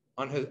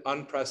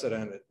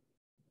 unprecedented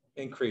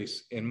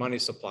increase in money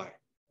supply.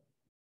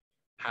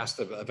 Has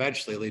to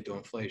eventually lead to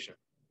inflation.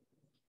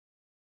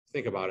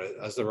 Think about it,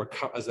 as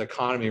the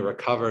economy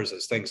recovers,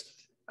 as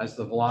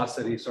the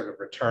velocity sort of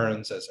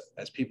returns,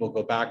 as people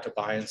go back to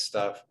buying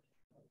stuff,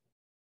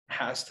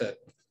 has to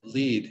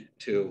lead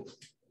to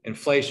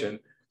inflation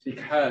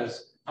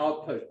because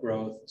output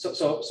growth.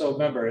 So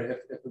remember,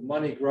 if the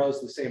money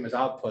grows the same as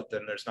output,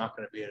 then there's not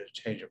going to be a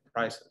change in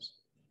prices.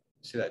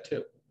 See that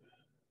too.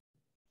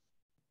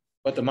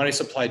 But the money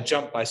supply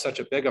jumped by such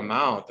a big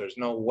amount, there's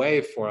no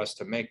way for us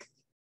to make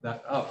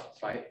that up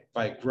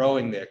by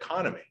growing the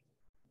economy.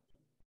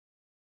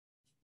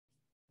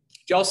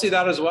 Do y'all see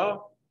that as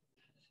well?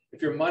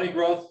 If your money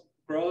growth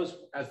grows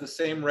at the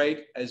same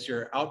rate as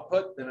your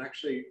output, then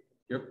actually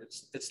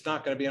it's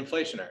not going to be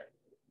inflationary.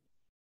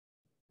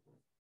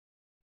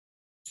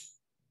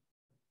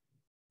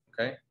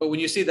 Okay, but when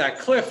you see that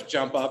cliff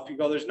jump up, you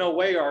go, there's no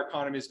way our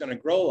economy is going to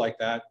grow like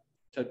that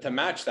to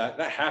match that.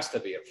 That has to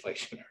be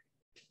inflationary.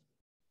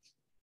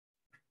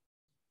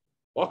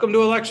 Welcome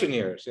to election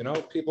years. You know,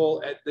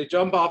 people, they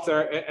jump off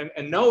there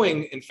and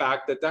knowing, in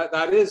fact,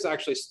 that is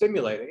actually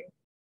stimulating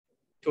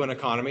to an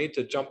economy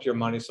to jump your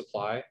money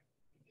supply.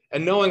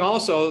 And knowing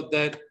also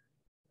that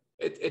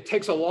it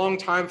takes a long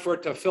time for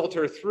it to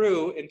filter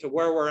through into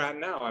where we're at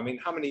now. I mean,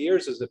 how many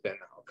years has it been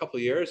now? A couple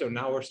of years, and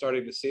now we're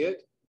starting to see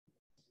it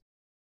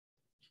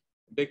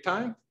big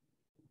time.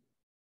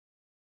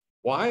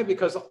 Why?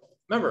 Because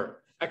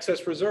remember,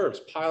 excess reserves,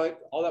 pilot,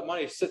 all that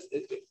money sits,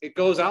 it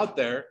goes out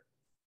there.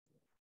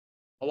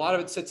 A lot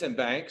of it sits in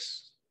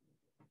banks.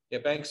 Yeah,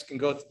 banks can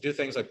go do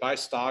things like buy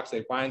stocks,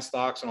 they buy in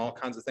stocks and all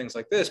kinds of things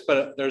like this,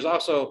 but there's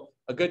also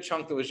a good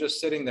chunk that was just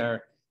sitting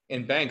there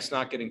in banks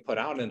not getting put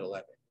out into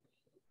lending.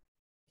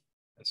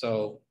 And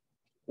so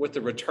with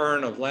the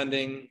return of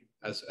lending,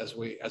 as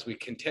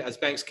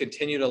banks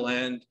continue to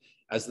lend,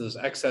 as those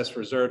excess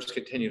reserves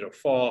continue to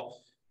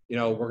fall, you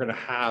know, we're going to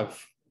have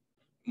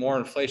more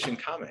inflation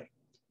coming.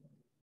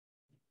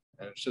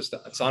 And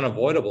it's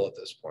unavoidable at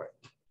this point.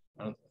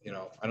 I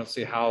don't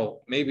see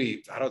how,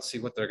 I don't see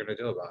what they're going to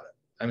do about it.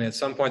 I mean, at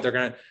some point they're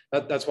going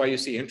to, that's why you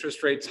see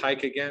interest rates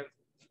hike again.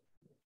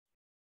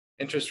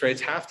 Interest rates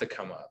have to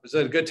come up. Is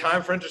it a good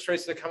time for interest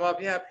rates to come up?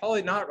 Yeah,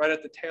 probably not right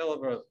at the tail of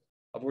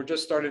we're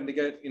just starting to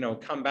get,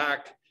 come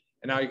back,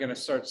 and now you're going to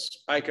start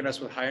spiking us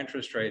with high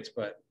interest rates.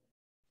 But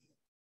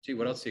gee,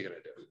 what else are you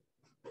going to do?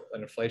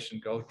 Let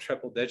inflation go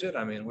triple digit?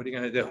 I mean, what are you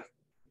going to do?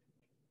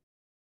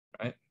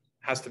 Right?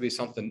 Has to be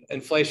something.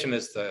 Inflation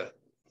is the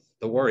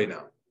worry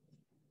now.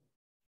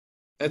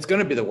 It's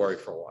going to be the worry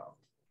for a while.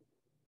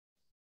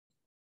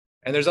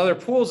 And there's other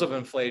pools of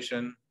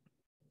inflation,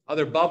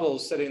 other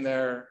bubbles sitting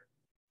there.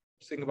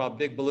 Think about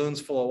big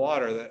balloons full of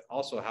water that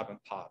also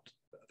haven't popped.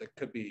 That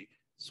could be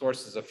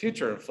sources of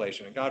future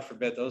inflation, and God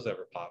forbid those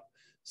ever pop,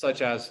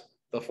 such as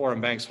the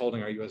foreign banks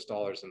holding our US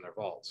dollars in their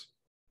vaults.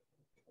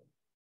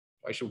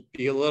 I should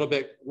be a little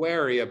bit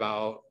wary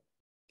about,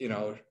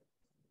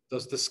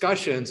 those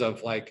discussions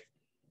of like,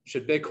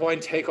 should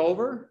Bitcoin take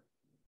over?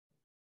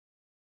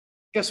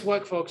 Guess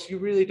what, folks? You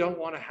really don't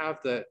want to have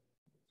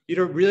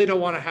really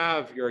don't want to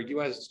have your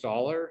US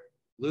dollar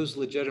lose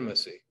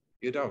legitimacy.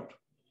 You don't.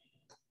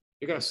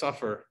 You're going to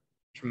suffer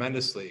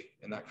tremendously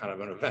in that kind of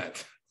an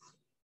event.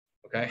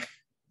 Okay.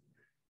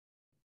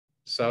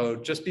 So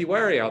just be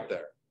wary out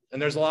there.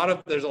 And there's a lot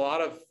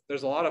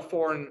of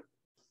foreign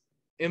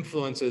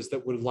influences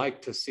that would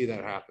like to see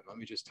that happen. Let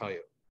me just tell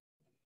you.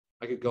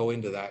 I could go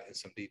into that in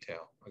some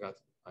detail. I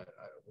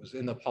was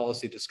in the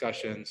policy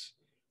discussions.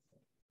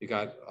 You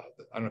got, I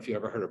don't know if you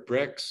ever heard of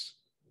BRICS.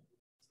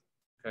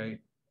 Okay.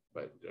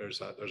 But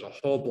there's a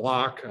whole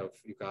block of,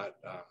 you've got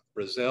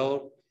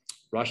Brazil,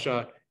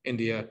 Russia,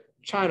 India,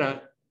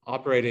 China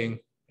operating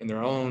in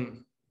their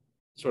own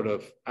sort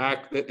of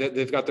act.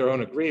 They've got their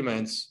own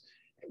agreements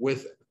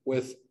with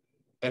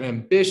an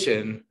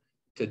ambition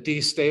to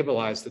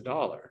destabilize the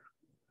dollar,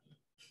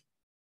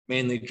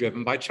 mainly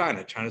driven by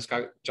China. China's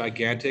got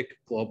gigantic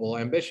global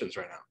ambitions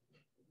right now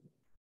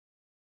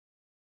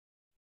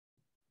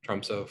in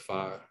terms of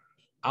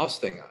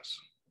ousting us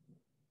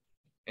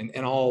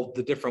in all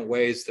the different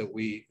ways that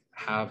we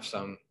have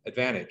some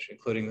advantage,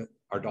 including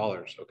our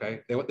dollars, okay?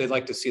 They'd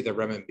like to see the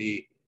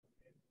renminbi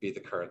be the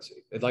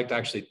currency. They'd like to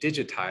actually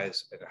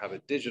digitize and have a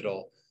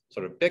digital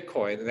sort of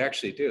Bitcoin, and they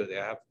actually do. They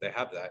have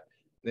that.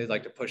 They'd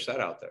like to push that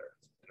out there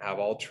and have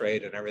all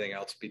trade and everything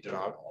else be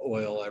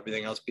oil,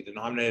 everything else be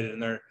denominated in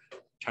their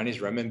Chinese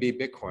renminbi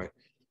Bitcoin,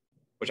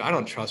 which I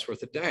don't trust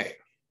worth a day. I'm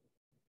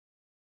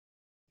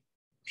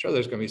sure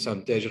there's going to be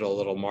some digital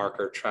little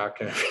marker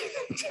tracking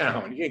everything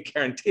down. You can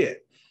guarantee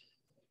it.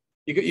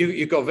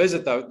 You go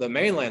visit the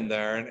mainland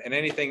there, and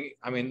anything,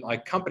 I mean,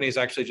 like companies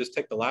actually just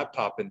take the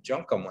laptop and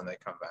junk them when they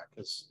come back,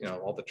 because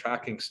all the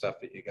tracking stuff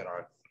that you get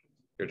on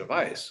your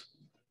device,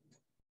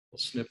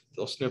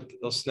 they'll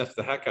sniff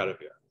the heck out of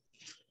you.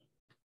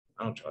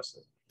 I don't trust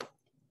it.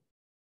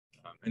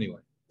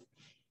 Anyway,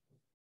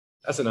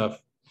 that's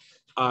enough.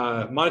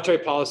 Monetary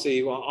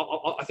policy.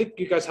 Well, I think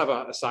you guys have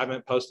an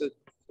assignment posted,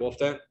 Wolf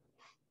Den.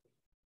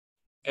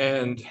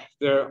 And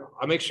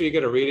I'll make sure you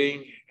get a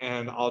reading,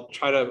 and I'll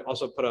try to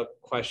also put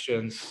up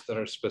questions that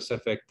are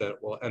specific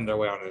that will end their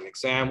way on an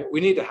exam.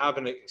 We need to have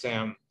an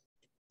exam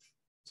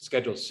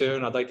scheduled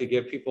soon. I'd like to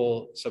give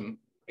people some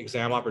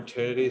exam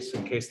opportunities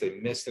in case they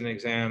missed an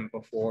exam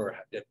before,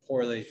 did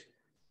poorly,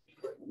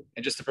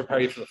 and just to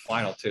prepare you for the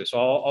final too. So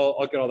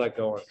I'll get all that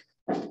going.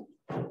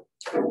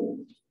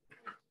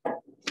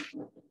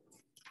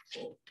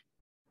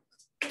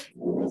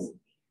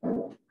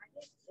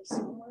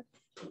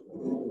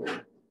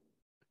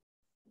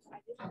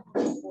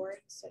 4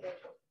 instead of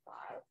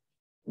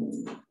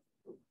 5.